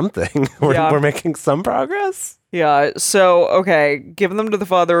there's something. Yeah. We're making some progress. yeah, so okay, give them to the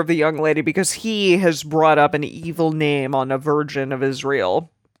father of the young lady because he has brought up an evil name on a virgin of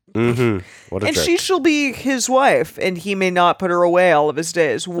Israel. Mm-hmm. What a And jerk. she shall be his wife, and he may not put her away all of his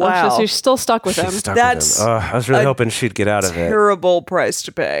days. Oh, Wow. so you're still stuck with She's him. stuck That's with him. I was really a hoping she'd get out of it. Terrible price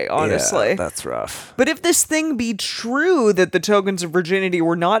to pay, honestly. Yeah, that's rough. But if this thing be true that the tokens of virginity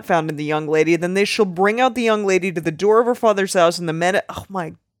were not found in the young lady, then they shall bring out the young lady to the door of her father's house, and the men. Oh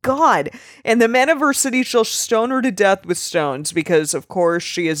my God. And the men of her city shall stone her to death with stones, because, of course,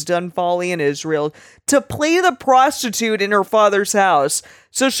 she has done folly in Israel to play the prostitute in her father's house.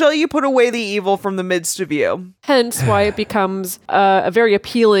 So shall you put away the evil from the midst of you. Hence why it becomes a very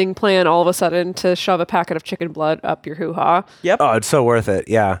appealing plan all of a sudden to shove a packet of chicken blood up your hoo-ha. Yep. Oh, it's so worth it.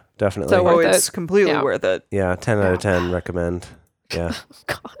 Yeah, definitely. So Oh, worth it's it. completely Yeah. worth it. Yeah, 10 out of 10 recommend. Yeah.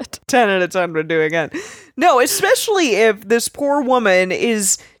 God. 10 out of 10 would do again. No, especially if this poor woman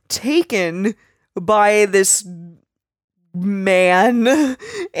is taken by this man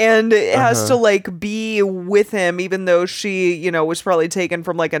and has to like be with him, even though she, you know, was probably taken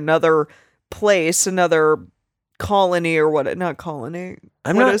from like another place, another colony or what, not colony.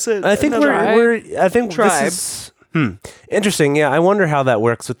 I'm What not, is it? I think Another I think tribe. this is interesting. Yeah, I wonder how that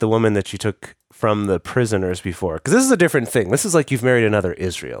works with the woman that you took from the prisoners before, because this is a different thing. This is like you've married another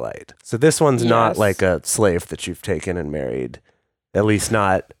Israelite. So this one's not Yes. like a slave that you've taken and married, at least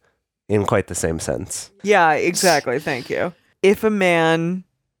not in quite the same sense. Yeah, exactly. Thank you. If a man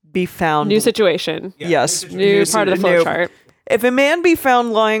be found New situation. yes, New part of the flow new- chart. If a man be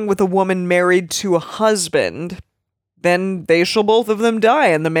found lying with a woman married to a husband, then they shall both of them die,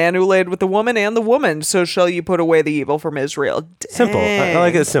 and the man who laid with the woman and the woman. So shall you put away the evil from Israel. Simple. I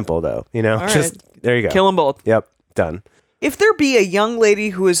like Dang. it simple though. You know, All just there you go. Kill them both. Yep, done. If there be a young lady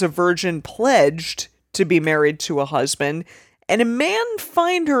who is a virgin pledged to be married to a husband, and a man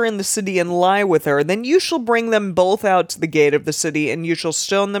find her in the city and lie with her, then you shall bring them both out to the gate of the city, and you shall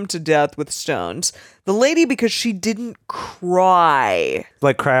stone them to death with stones. The lady, because she didn't cry.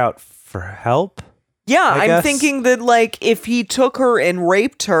 Like cry out for help. Yeah, I I'm guess. thinking that, like, if he took her and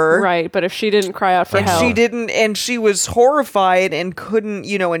raped her, Right, but if she didn't cry out for and help, she didn't, and she was horrified and couldn't,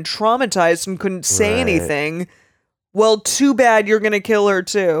 you know, and traumatized and couldn't say Right. anything, well, too bad you're gonna kill her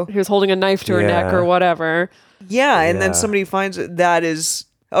too. he was holding a knife to her neck Yeah. or whatever. Yeah, and then Yeah. somebody finds it. That is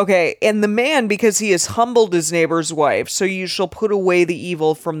okay. And the man, because he has humbled his neighbor's wife, so you shall put away the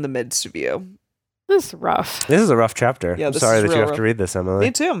evil from the midst of you. This is rough. This is a rough chapter. Yeah, I'm this sorry is that you real have rough. to read this, Emily.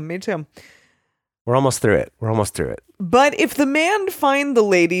 Me too. Me too. We're almost through it. But if the man find the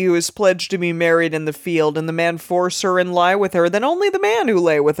lady who is pledged to be married in the field, and the man force her and lie with her, then only the man who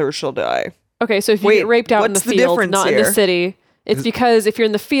lay with her shall die. Okay, so if you Wait, get raped out in the what's the field, difference not in here? the city, it's because if you're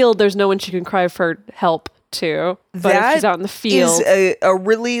in the field, there's no one she can cry for help to. But if she's out in the field, is a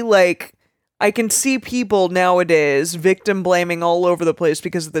really, like, I can see people nowadays victim blaming all over the place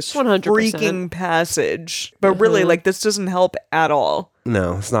because of this 100%. freaking passage. But really, Mhm. like, this doesn't help at all.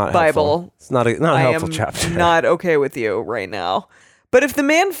 No, it's not Bible. helpful. It's not a I helpful am chapter. not okay with you right now. But if the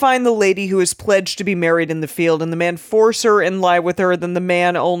man find the lady who is pledged to be married in the field, and the man force her and lie with her, then the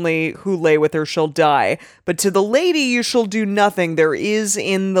man only who lay with her shall die. But to the lady you shall do nothing. There is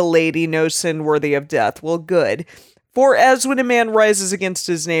in the lady no sin worthy of death. Well, good. For as when a man rises against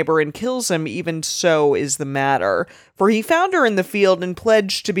his neighbor and kills him, even so is the matter. For he found her in the field and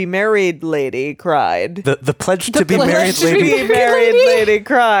pledged to be married, lady cried. The pledge to be pledge married to be lady. Be married, lady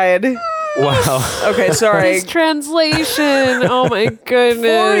cried. Wow. Okay, sorry. this translation. Oh my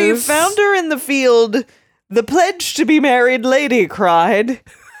goodness. For he found her in the field, the pledge to be married lady cried.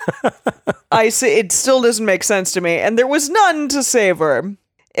 I say it still doesn't make sense to me, and there was none to save her.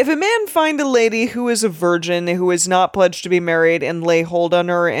 If a man find a lady who is a virgin, who is not pledged to be married, and lay hold on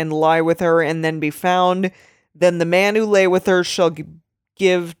her, and lie with her, and then be found, then the man who lay with her shall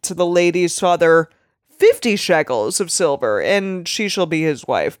give to the lady's father 50 shekels of silver, and she shall be his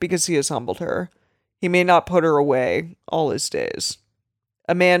wife, because he has humbled her. He may not put her away all his days.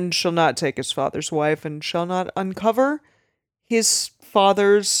 A man shall not take his father's wife, and shall not uncover his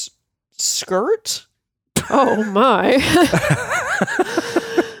father's skirt? Oh my.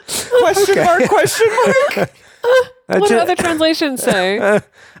 Question mark, question mark. What do other translations say?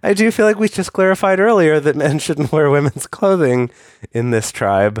 I do feel like we just clarified earlier that men shouldn't wear women's clothing in this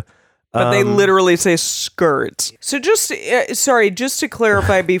tribe. But they literally say skirt. So just to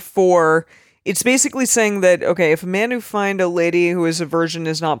clarify before, it's basically saying that, okay, if a man who find a lady who is a virgin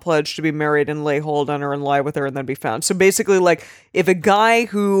is not pledged to be married and lay hold on her and lie with her and then be found. So basically, like, if a guy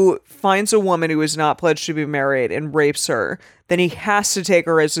who finds a woman who is not pledged to be married and rapes her, then he has to take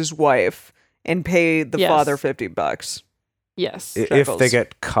her as his wife and pay the Yes. father $50. Yes. if shekels. they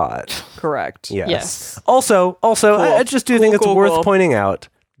get caught. Correct. Yes. Yes. Also, I just do think it's Cool, worth cool. pointing out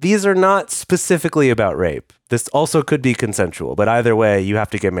these are not specifically about rape. This also could be consensual, but either way, you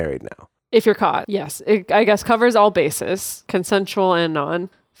have to get married now. If you're caught. Yes. It, I guess covers all bases, consensual and non,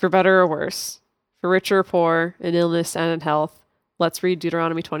 for better or worse, for rich or poor, in illness and in health. Let's read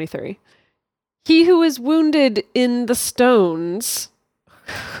Deuteronomy 23. He who is wounded in the stones.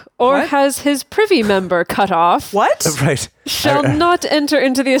 or What? has his privy member cut off What? Right. shall not enter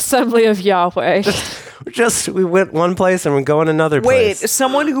into the assembly of Yahweh. We went one place and we're going another Wait, place.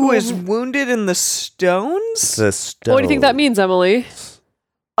 someone who is wounded in the stones? The stone. What do you think that means, Emily?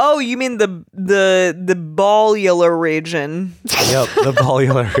 Oh, you mean the ballular region Yep, the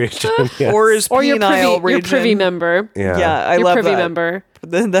ballular region. Yes. or his Or penile region? your privy member. Yeah, I Your love privy that. member.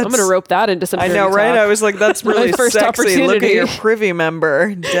 That's, I'm going to rope that into some I dirty know, right? talk. I was like, that's My really first sexy. Look at opportunity. your privy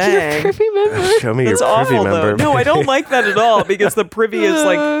member. Dang. Privy member. Show me That's your privy awful, member. though. No, I don't like that at all because the privy is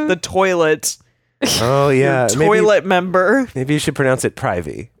like the toilet. Oh yeah, Toilet member. Maybe you should pronounce it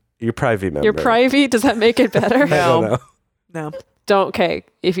privy. Your privy member. Your privy, does that make it better? I don't know. No. Okay.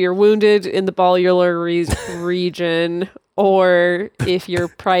 If you're wounded in the ballular region, or if your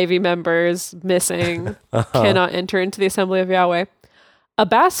privy member's missing, cannot enter into the assembly of Yahweh. A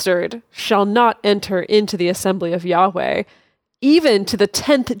bastard shall not enter into the assembly of Yahweh. Even to the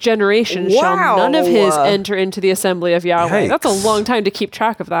 10th generation shall none of his Wow. enter into the assembly of Yahweh. That's a Yikes. long time to keep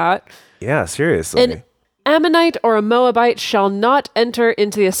track of that. Yeah, seriously. An Ammonite or a Moabite shall not enter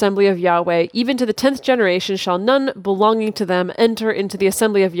into the assembly of Yahweh. Even to the 10th generation shall none belonging to them enter into the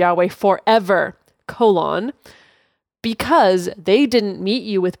assembly of Yahweh forever, because they didn't meet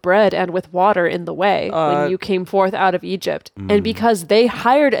you with bread and with water in the way when you came forth out of Egypt, and because they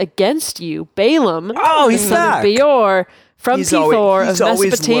hired against you Balaam, he's son back. of Beor, from He's Pethor he's of always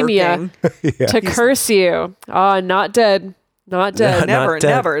Mesopotamia, working. to curse you. Not dead. Not dead. Never, Not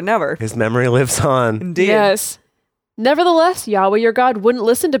dead. never. His memory lives on. Indeed. Yes. Nevertheless, Yahweh your God wouldn't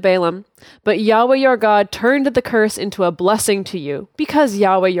listen to Balaam, but Yahweh your God turned the curse into a blessing to you, because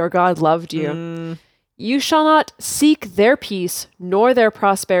Yahweh your God loved you. You shall not seek their peace nor their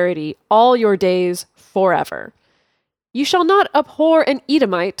prosperity all your days forever. You shall not abhor an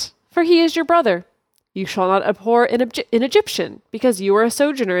Edomite, for he is your brother. You shall not abhor an Egyptian, because you are a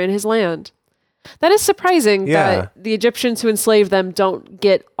sojourner in his land. That is surprising Yeah. that the Egyptians who enslaved them don't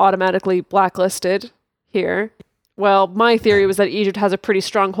get automatically blacklisted here. Well, my theory was that Egypt has a pretty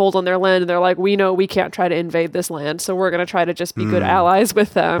strong hold on their land, and they're like, we know we can't try to invade this land, so we're going to try to just be good allies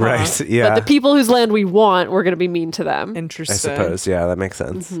with them. Right, yeah. But the people whose land we want, we're going to be mean to them. I Interesting. suppose. Yeah, that makes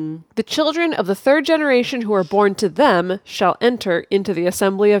sense. The children of the 3rd generation who are born to them shall enter into the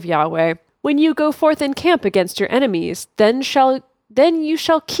assembly of Yahweh. When you go forth in camp against your enemies, then you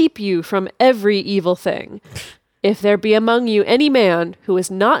shall keep you from every evil thing. If there be among you any man who is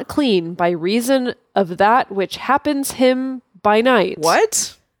not clean by reason of that which happens him by night,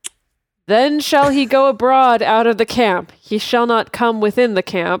 What? then shall he go abroad out of the camp. He shall not come within the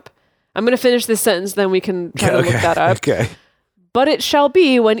camp. I'm going to finish this sentence, then we can try to look that up. Okay. But it shall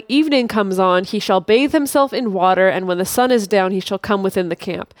be, when evening comes on, he shall bathe himself in water, and when the sun is down, he shall come within the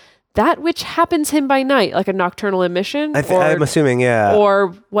camp. That which happens him by night, like a nocturnal emission, I'm assuming, yeah.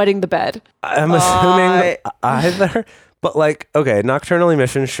 or wetting the bed. I'm assuming either. But like, okay, nocturnal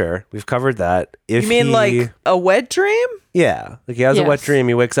emission, sure. We've covered that. If You mean he- like a wet dream? Yeah. Like he has a wet Yes. dream.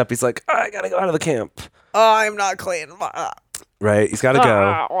 He wakes up. He's like, I got to go out of the camp. Oh, I'm not clean. Right. He's got to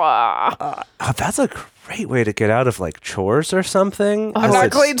go. Ah. Oh, that's a great way to get out of like chores or something. I'm Oh, not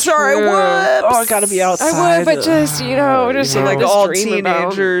it's clean. Sorry, true. whoops. Oh, I got to be outside. I would, but just, just Like this all dream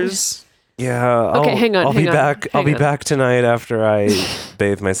about- teenagers. Yeah. Okay, hang on, I'll be hang on, back. I'll hang be on. back tonight after I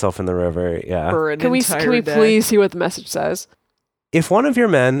bathe myself in the river. Yeah. For an Can we entire day. please see what the message says? If one of your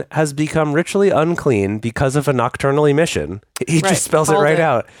men has become ritually unclean because of a nocturnal emission, he Right, just spells it called right it.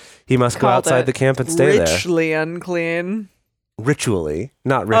 out. He must go Called outside it. the camp and stay there. Richly unclean. Ritually,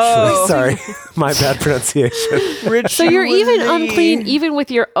 not ritually. Oh. Sorry, my bad pronunciation. So you're even Ritually. unclean even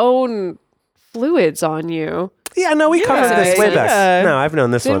with your own fluids on you. Yeah, no, we covered this way back. yeah. No, I've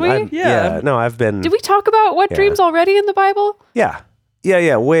known this Did one. we? Yeah. No, I've been. Did we talk about wet Yeah. dreams already in the Bible? Yeah,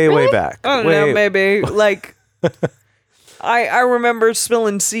 way Really? back. I don't way, know, maybe. Like, I remember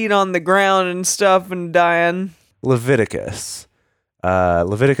spilling seed on the ground and stuff and dying. Leviticus.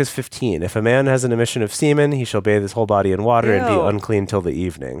 Leviticus 15. If a man has an emission of semen, he shall bathe his whole body in water and be Ew. unclean till the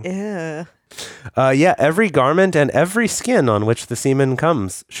evening. Yeah. Every garment and every skin on which the semen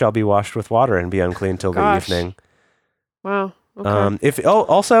comes shall be washed with water and be unclean till Gosh. the evening. Wow. Okay.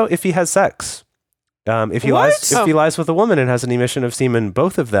 If he has sex, if he lies, What? if he lies with a woman and has an emission of semen,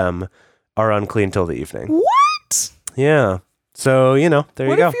 both of them are unclean till the evening. What? Yeah. So there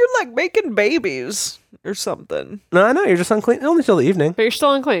What you go. if you're like making babies or something? No, I know you're just unclean only till the evening. But you're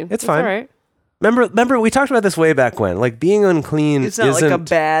still unclean. It's That's fine. All right. Remember, we talked about this way back when. Like being unclean It's not like isn't a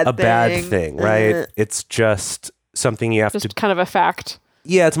bad bad thing. thing, right? It's just something you have Just to. kind of a fact.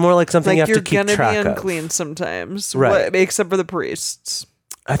 Yeah, it's more like something Like you have you're to keep gonna track be of. unclean sometimes, Right. except for the priests.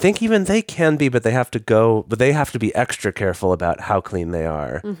 I think even they can be, but they have to be extra careful about how clean they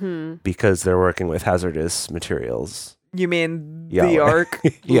are because they're working with hazardous materials. You mean Yeah. the Ark?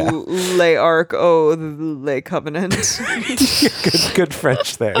 Yeah. Le Ark, oh, the Le Covenant. Good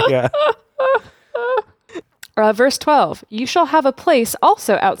French there. Yeah. Verse 12, you shall have a place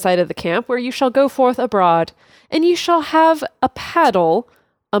also outside of the camp where you shall go forth abroad, and you shall have a paddle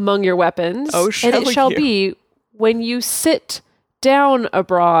among your weapons. Oh, and shall it shall you? be when you sit down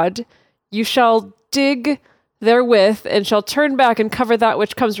abroad, you shall dig therewith and shall turn back and cover that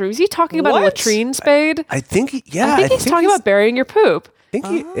which comes from you. Is he talking about a What? latrine spade? I think, I think he's talking about burying your poop. I think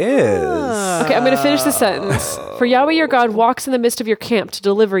he is. Okay, I'm going to finish the sentence. For Yahweh your God walks in the midst of your camp to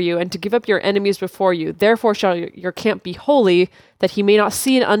deliver you and to give up your enemies before you. Therefore shall your camp be holy, that he may not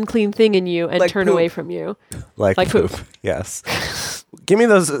see an unclean thing in you and Like turn poop. away from you. Like poop. poop. Yes. Give me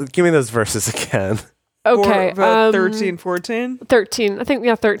those verses again. Okay. 13, 14? 13. I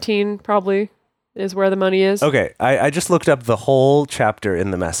think, 13 probably is where the money is. Okay, I just looked up the whole chapter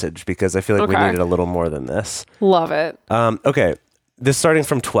in the Message because I feel like we Okay. needed a little more than this. Love it. Okay, this starting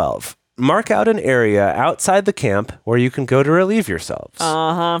from 12. Mark out an area outside the camp where you can go to relieve yourselves.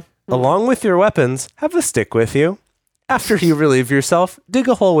 Uh-huh. Along with your weapons, have a stick with you. After you relieve yourself, dig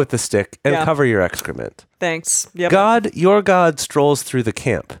a hole with the stick and Yeah. cover your excrement. Thanks. Yep. God, your God, strolls through the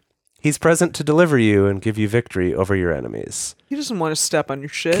camp. He's present to deliver you and give you victory over your enemies. He doesn't want to step on your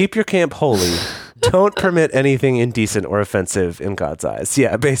shit. Keep your camp holy. Don't permit anything indecent or offensive in God's eyes.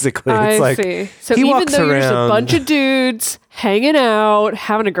 Yeah, basically, it's I like see. So he even walks though you're just a around- bunch of dudes hanging out,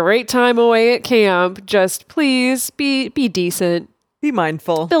 having a great time away at camp, just please be decent. Be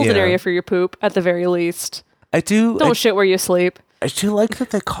mindful. Build an Yeah. area for your poop at the very least. I do Don't shit where you sleep. I do like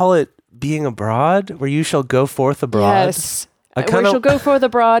that they call it being abroad, where you shall go forth abroad. Yes. I Where kinda- you shall go forth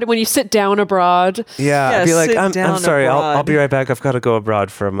abroad when you sit down abroad. Yeah, Yeah, I'd be like, sit I'm down sorry, I'll abroad. be right back. I've got to go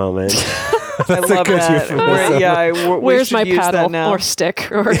abroad for a moment. I love good that. euphemism. We Where's should my use that paddle now. or stick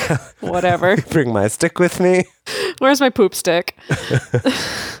or whatever? Bring my stick with me. Where's my poop stick?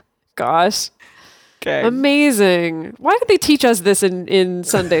 Gosh. Okay. Amazing. Why did they teach us this in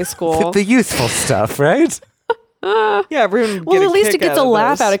Sunday school? The youthful stuff, right? Yeah, everyone. Well, get at least it gets a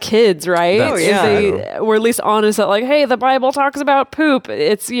laugh this. out of kids, right? That's If yeah. they were at least honest that, like, hey, the Bible talks about poop.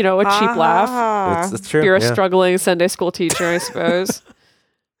 It's, a cheap laugh. Ah. It's true. You're a yeah. struggling Sunday school teacher, I suppose.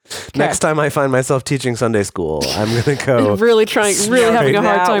 Next time I find myself teaching Sunday school, I'm going to go. really having a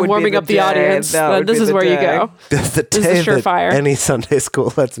hard That time would be warming the up the day. audience. That then would this be is the where you day. go. the is the day that surefire. any Sunday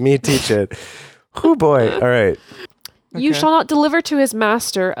school lets me teach it. Oh boy! All right. You Okay. shall not deliver to his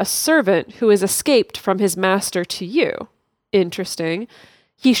master a servant who is escaped from his master to you. Interesting.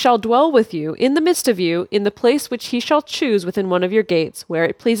 He shall dwell with you, in the midst of you, in the place which he shall choose within one of your gates, where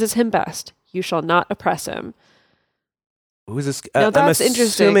it pleases him best. You shall not oppress him. Who's this? Now I'm that's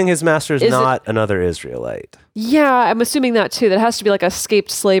interesting. assuming his master is Is it- not another Israelite. Yeah, I'm assuming that too. That has to be like a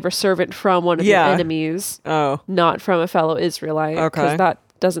escaped slave or servant from one of Yeah. your enemies, Oh. not from a fellow Israelite. Okay. Because that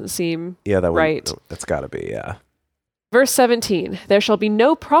doesn't seem Yeah, that would. Right. That's got to be. Yeah. Verse 17, there shall be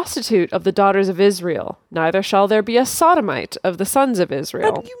no prostitute of the daughters of Israel, neither shall there be a sodomite of the sons of How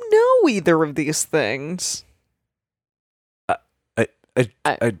Israel. do you know either of these things?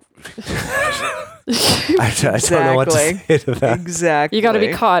 I don't know what to say to that. Exactly. You got to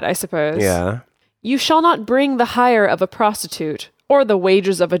be caught, I suppose. Yeah. You shall not bring the hire of a prostitute or the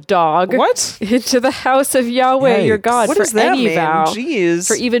wages of a dog What? into the house of Yahweh your Yikes. God What for does that any mean? vow. Jeez.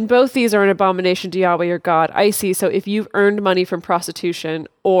 For even both these are an abomination to Yahweh your God. I see. So if you've earned money from prostitution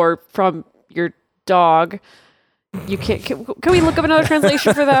or from your dog, you can't. Can we look up another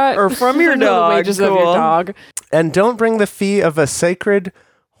translation for that? Or from your No, dog, The wages of your cool. dog. And don't bring the fee of a sacred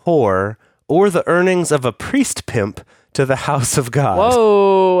whore or the earnings of a priest pimp to the house of God.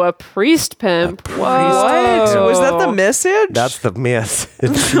 Whoa, a priest pimp. Whoa. What? Was that the message? That's the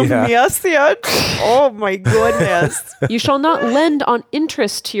message. Yeah. Message? Oh my goodness. You shall not lend on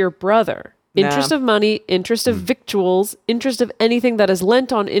interest to your brother. Interest of money, interest of victuals, interest of anything that is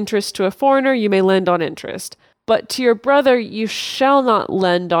lent on interest to a foreigner, you may lend on interest. But to your brother you shall not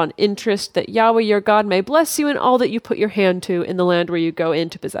lend on interest, that Yahweh your God may bless you in all that you put your hand to in the land where you go in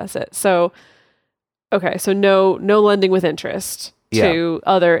to possess it. So, okay, so no lending with interest to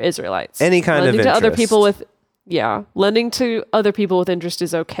other Israelites. Any kind lending of to other interest. people with lending to other people with interest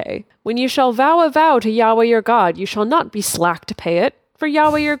is okay. When you shall vow a vow to Yahweh your God, you shall not be slack to pay it, for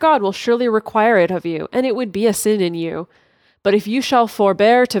Yahweh your God will surely require it of you, and it would be a sin in you. But if you shall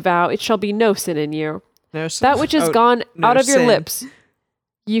forbear to vow, it shall be no sin in you. No sin. That which is Oh, gone no out of your sin. lips,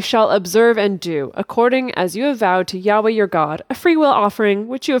 you shall observe and do, according as you have vowed to Yahweh your God, a freewill offering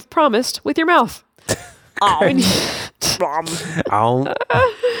which you have promised with your mouth. Oh, Ow.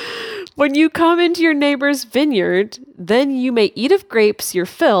 When you come into your neighbor's vineyard, then you may eat of grapes your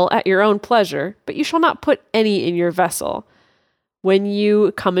fill at your own pleasure, but you shall not put any in your vessel. When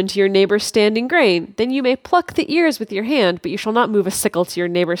you come into your neighbor's standing grain, then you may pluck the ears with your hand, but you shall not move a sickle to your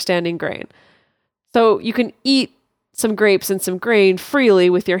neighbor's standing grain. So you can eat some grapes and some grain freely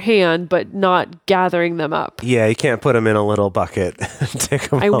with your hand, but not gathering them up. Yeah, you can't put them in a little bucket and take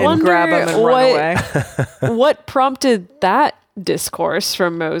them I home. wonder Grab him and run away. what prompted that discourse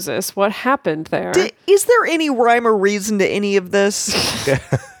from Moses. What happened there? Is there any rhyme or reason to any of this?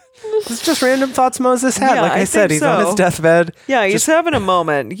 It's just random thoughts Moses had. Yeah, like I said, think he's on his so. deathbed. Yeah, he's having a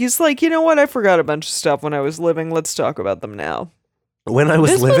moment. He's like, you know what? I forgot a bunch of stuff when I was living. Let's talk about them now. When I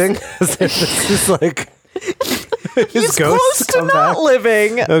was This was- living, this is like his He's ghosts close to come not back.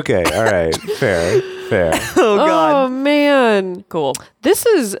 living. Okay, all right, fair. Oh, Oh God. man, Cool. this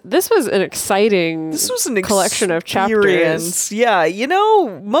was an exciting. This was an collection of chapters. experience. Yeah, you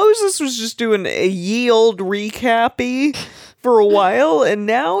know, Moses was just doing a ye old recappy for a while, and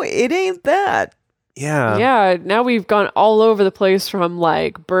now it ain't that. Yeah. Yeah, now we've gone all over the place from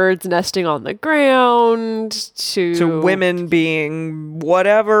like birds nesting on the ground To women being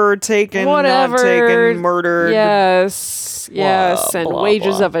whatever, taken, Whatever. not taken, murdered. Yes, and blah,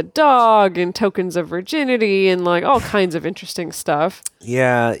 wages blah. of a dog and tokens of virginity and like all kinds of interesting stuff.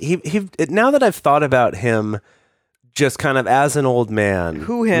 Yeah, now that I've thought about him just kind of as an old man.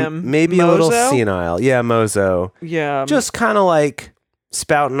 Who him? Maybe a little Mozo? senile. Yeah, Mozo. Yeah. Just kind of like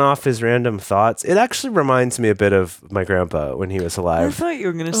spouting off his random thoughts. It actually reminds me a bit of my grandpa when he was I alive. thought you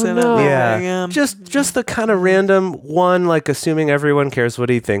were going to Oh, say no. that. Yeah, just the kind of random one, like assuming everyone cares what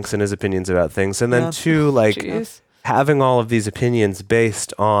he thinks and his opinions about things, and then Yeah. two, like Jeez. having all of these opinions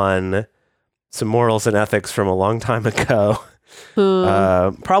based on some morals and ethics from a long time ago.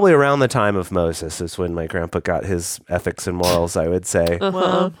 Probably around the time of Moses is when my grandpa got his ethics and morals, I would say.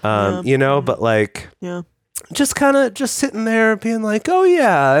 Uh-huh. You know, but like Yeah. just kind of just sitting there being like, oh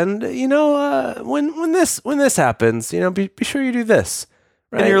yeah, and you know, when this happens, you know, be sure you do this.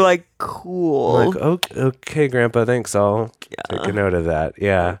 Right? And you're like, cool. I'm like, okay, Grandpa, thanks. I'll take a note of that.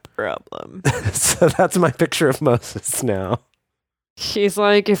 Yeah. problem. So that's my picture of Moses now. She's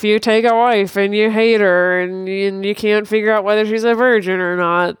like, if you take a wife and you hate her and you can't figure out whether she's a virgin or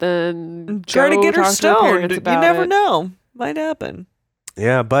not, then Try to go get her talk to her parents stoned. You about never it. know. Might happen.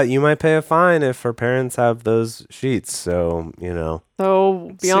 Yeah, but you might pay a fine if her parents have those sheets. So, you know.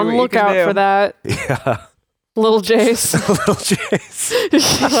 So be See on what the you can lookout do. for that, Yeah. little Jace. Little Chase. Okay.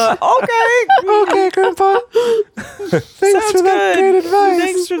 Okay, Grandpa. Thanks Sounds for that good. great advice.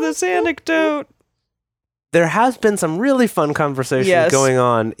 Thanks for this anecdote. There has been some really fun conversation Yes. going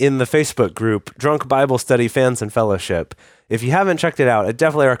on in the Facebook group, Drunk Bible Study Fans and Fellowship. If you haven't checked it out, I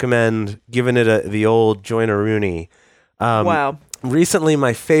definitely recommend giving it the old join-a-rooney. Wow. Recently,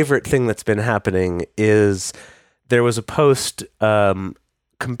 my favorite thing that's been happening is there was a post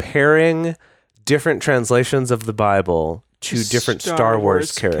comparing different translations of the Bible to different Star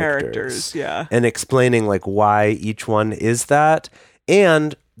Wars characters. Yeah. And explaining like why each one is that.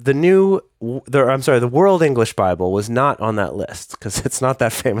 And the World English Bible was not on that list because it's not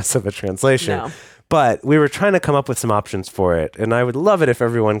that famous of a translation. No. But we were trying to come up with some options for it, and I would love it if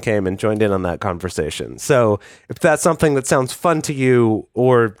everyone came and joined in on that conversation. So if that's something that sounds fun to you,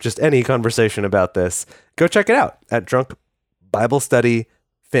 or just any conversation about this, go check it out at Drunk Bible Study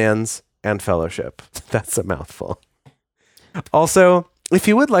Fans and Fellowship. That's a mouthful. Also, if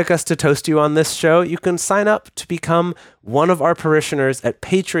you would like us to toast you on this show, you can sign up to become one of our parishioners at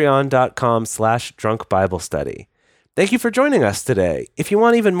patreon.com/drunkbiblestudy. Thank you for joining us today. If you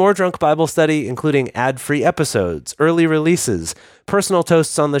want even more Drunk Bible Study, including ad-free episodes, early releases, personal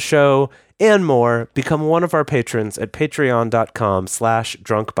toasts on the show, and more, become one of our patrons at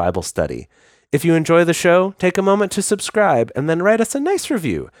patreon.com/drunkbiblestudy. If you enjoy the show, take a moment to subscribe and then write us a nice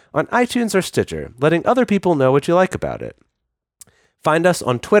review on iTunes or Stitcher, letting other people know what you like about it. Find us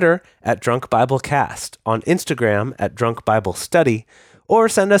on Twitter at Drunk Bible Cast, on Instagram at Drunk Bible Study, or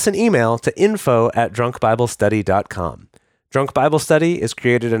send us an email to info@drunkbiblestudy.com. Drunk Bible Study is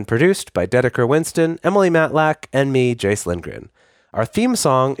created and produced by Dedeker Winston, Emily Matlack, and me, Jace Lindgren. Our theme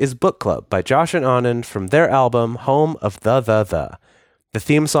song is Book Club by Josh and Anand from their album Home of the. The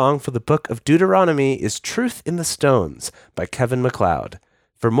theme song for the Book of Deuteronomy is Truth in the Stones by Kevin MacLeod.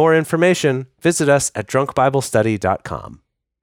 For more information, visit us at drunkbiblestudy.com.